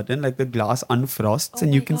press the button, like the glass unfrosts Oh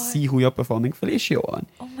and you my can God. see who you're performing fellatio on.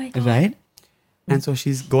 Oh my god. Right? And so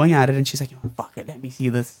she's going at it and she's like, fuck it, let me see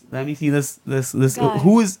this. Guy.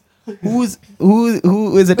 Who is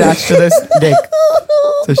attached to this dick?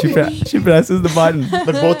 So she presses the button.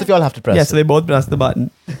 But both of y'all have to press. Yeah, so they both press the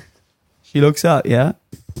button. She looks up, yeah,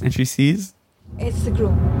 and she sees It's the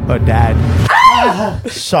groom. her dad.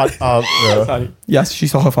 Shut up, bro. Sorry. Yes, she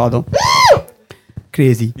saw her father.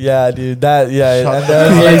 Crazy. Yeah, dude. And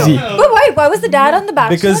Crazy. But why was the dad on the back?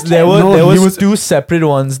 because No, there he was was- two separate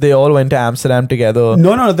ones. They all went to Amsterdam together.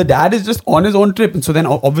 No. The dad is just on his own trip. And so then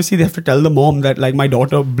obviously they have to tell the mom that like my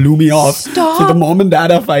daughter blew me off. Stop. So the mom and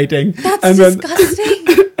dad are fighting. That's and then,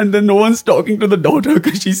 disgusting. and then no one's talking to the daughter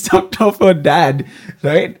because she sucked off her dad.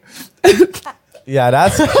 Right? Yeah,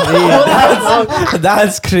 that's crazy.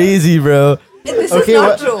 that's crazy, bro. This Okay, is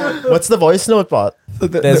not true. what's the voice note part? So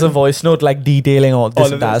There's a voice note like detailing all this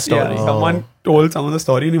of entire this, story. yeah, someone told someone the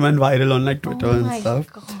story and it went viral on like Twitter Oh and my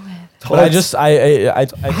stuff. god. But I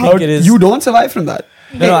How think it is. you don't survive from that.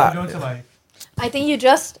 No, no, Don't survive. I think you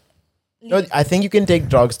just No, I think you can take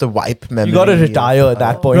drugs to wipe memory. you gotta retire at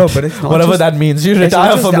that point. Bro, but it's not Whatever just- that means. You It's not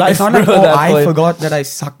retire just from that. life, It's not bro. like, at that I point. forgot that I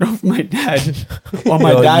sucked off my dad. Or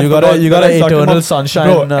my Yo, dad you gotta- forgot you that gotta I sucked him eternal off. sunshine,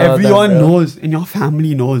 Bro, then, everyone bro. knows. In your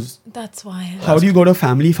family knows. that's wild. How do you go to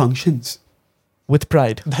family functions? With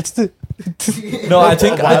pride. That's the. No, I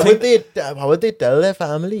think How would they tell their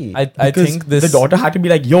family? I Because think this. the daughter had to be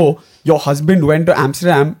like, yo, your husband went to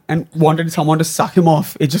Amsterdam and wanted someone to suck him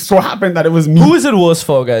off. It just so happened that it was me. Who is it worse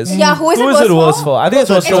for, guys? Yeah, who is it worse worse for? for? I think it's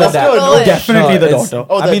worse It's for the worse dad. for the girl. Definitely the it's- daughter.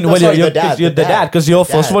 Oh, I mean, well, sorry, you're the dad, the the dad, dad. because you're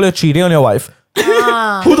first of all you're cheating on your wife.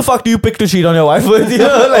 Ah. Who the fuck do you pick to cheat on your wife with? You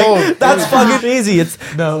know, like that's fucking crazy.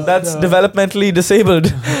 That's developmentally disabled.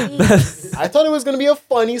 I thought it was gonna be a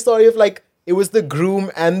funny story of like it was the groom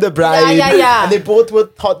and the bride, yeah. and they both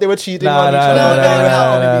thought they were cheating Nah, on each nah, other. nah, and nah, it was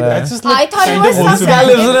nah, gonna nah, be nah. that. That's just I like thought it kind was of some This guy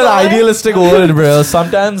lives in an Right. idealistic world, bro.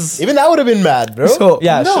 Sometimes. Even that would have been mad, bro. So,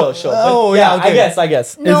 Yeah, No. sure. Oh, But yeah, okay. I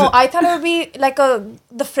guess. No, it- I thought it would be like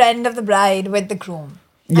the friend of the bride with the groom.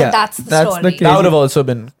 Yeah, And that's the that's the story. case. That would have also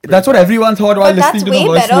been. that's what everyone thought while But that's listening to the way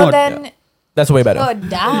voice better note. than That's way better. her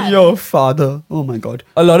dad. Your father. Oh my god.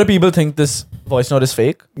 A lot of people think this voice note is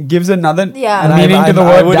fake. Gives another Yeah. And meaning to the I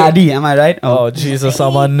word would- daddy. Am I right? Oh Jesus,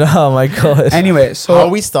 someone! Oh my god. Anyway, how so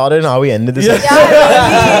we started and how we ended this.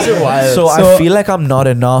 Yeah. These are wild. So I So- feel like I'm not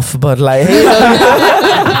enough, but like,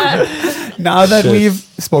 now that Shit. we've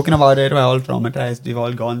spoken about it, we're all traumatized. We've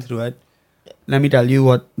all gone through it. Let me tell you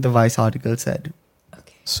what the Vice article said.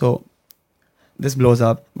 Okay. So this blows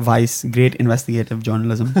up. Vice, great investigative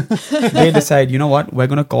journalism. They decide, you know what? We're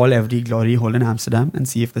going to call every glory hole in Amsterdam and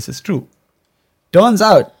see if this is true. Turns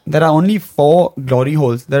out there are only 4 glory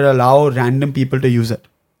holes that allow random people to use it.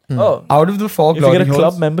 oh, Out of the 4 if you glory get a holes,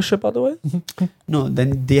 club membership, otherwise. no,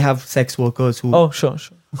 then they have sex workers who. Oh, sure.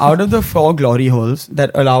 Out of the 4 glory holes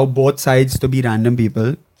that allow both sides to be random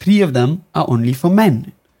people, 3 of them are only for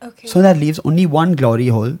men. Okay. So that leaves only 1 glory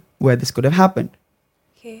hole where this could have happened.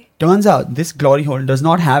 okay. Turns out this glory hole does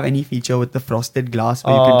not have any feature with the frosted glass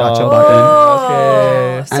where you can touch a Oh. button.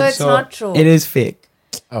 Oh, so And it's not true. It is fake.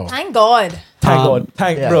 oh. Thank God. Thank Um, God.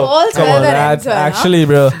 Thank yeah. bro. All's Come well on, that that's ends well, huh? actually,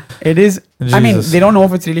 bro. It is. I mean, Jesus. they don't know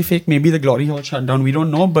if it's really fake. Maybe the glory hole shut down. We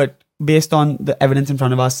don't know, but based on the evidence in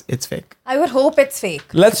front of us, it's fake. I would hope it's fake.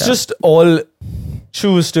 Let's just all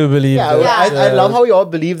choose to believe. Yeah, that. I love how we all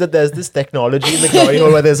believe that there's this technology in the glory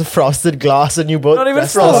hole where there's a frosted glass and you both Not even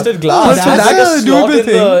press the frosted button. glass. That's It's like a a slot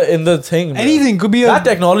doable in the thing. bro. Anything could be a. That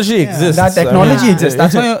technology exists. That technology Yeah. exists.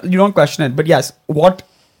 That's why you don't question it. But yes, what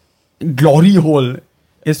glory hole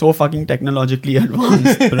is so fucking technologically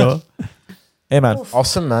advanced, bro? Hey man.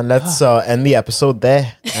 Awesome, man. Let's end the episode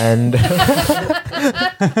there. And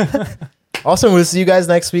awesome. We'll see you guys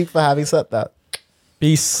next week for having said that.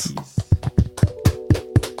 Peace.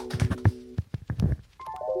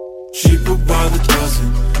 Cheaper by the dozen.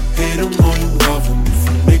 Hate them or you love them. If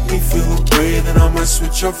you make me feel away, then I might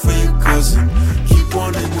switch up for your cousin. Keep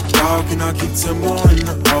one in the dark and I'll keep 10 more in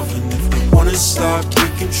the oven. If they wanna stop, we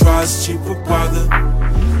can try. It's cheaper by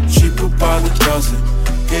the dozen.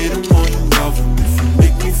 Hate them or you love them. If you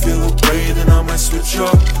make me feel away, then I might switch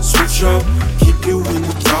up. Keep you in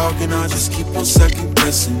the dark and I just keep on second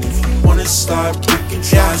guessing. If you wanna stop, we can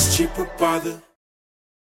try. It's cheaper by the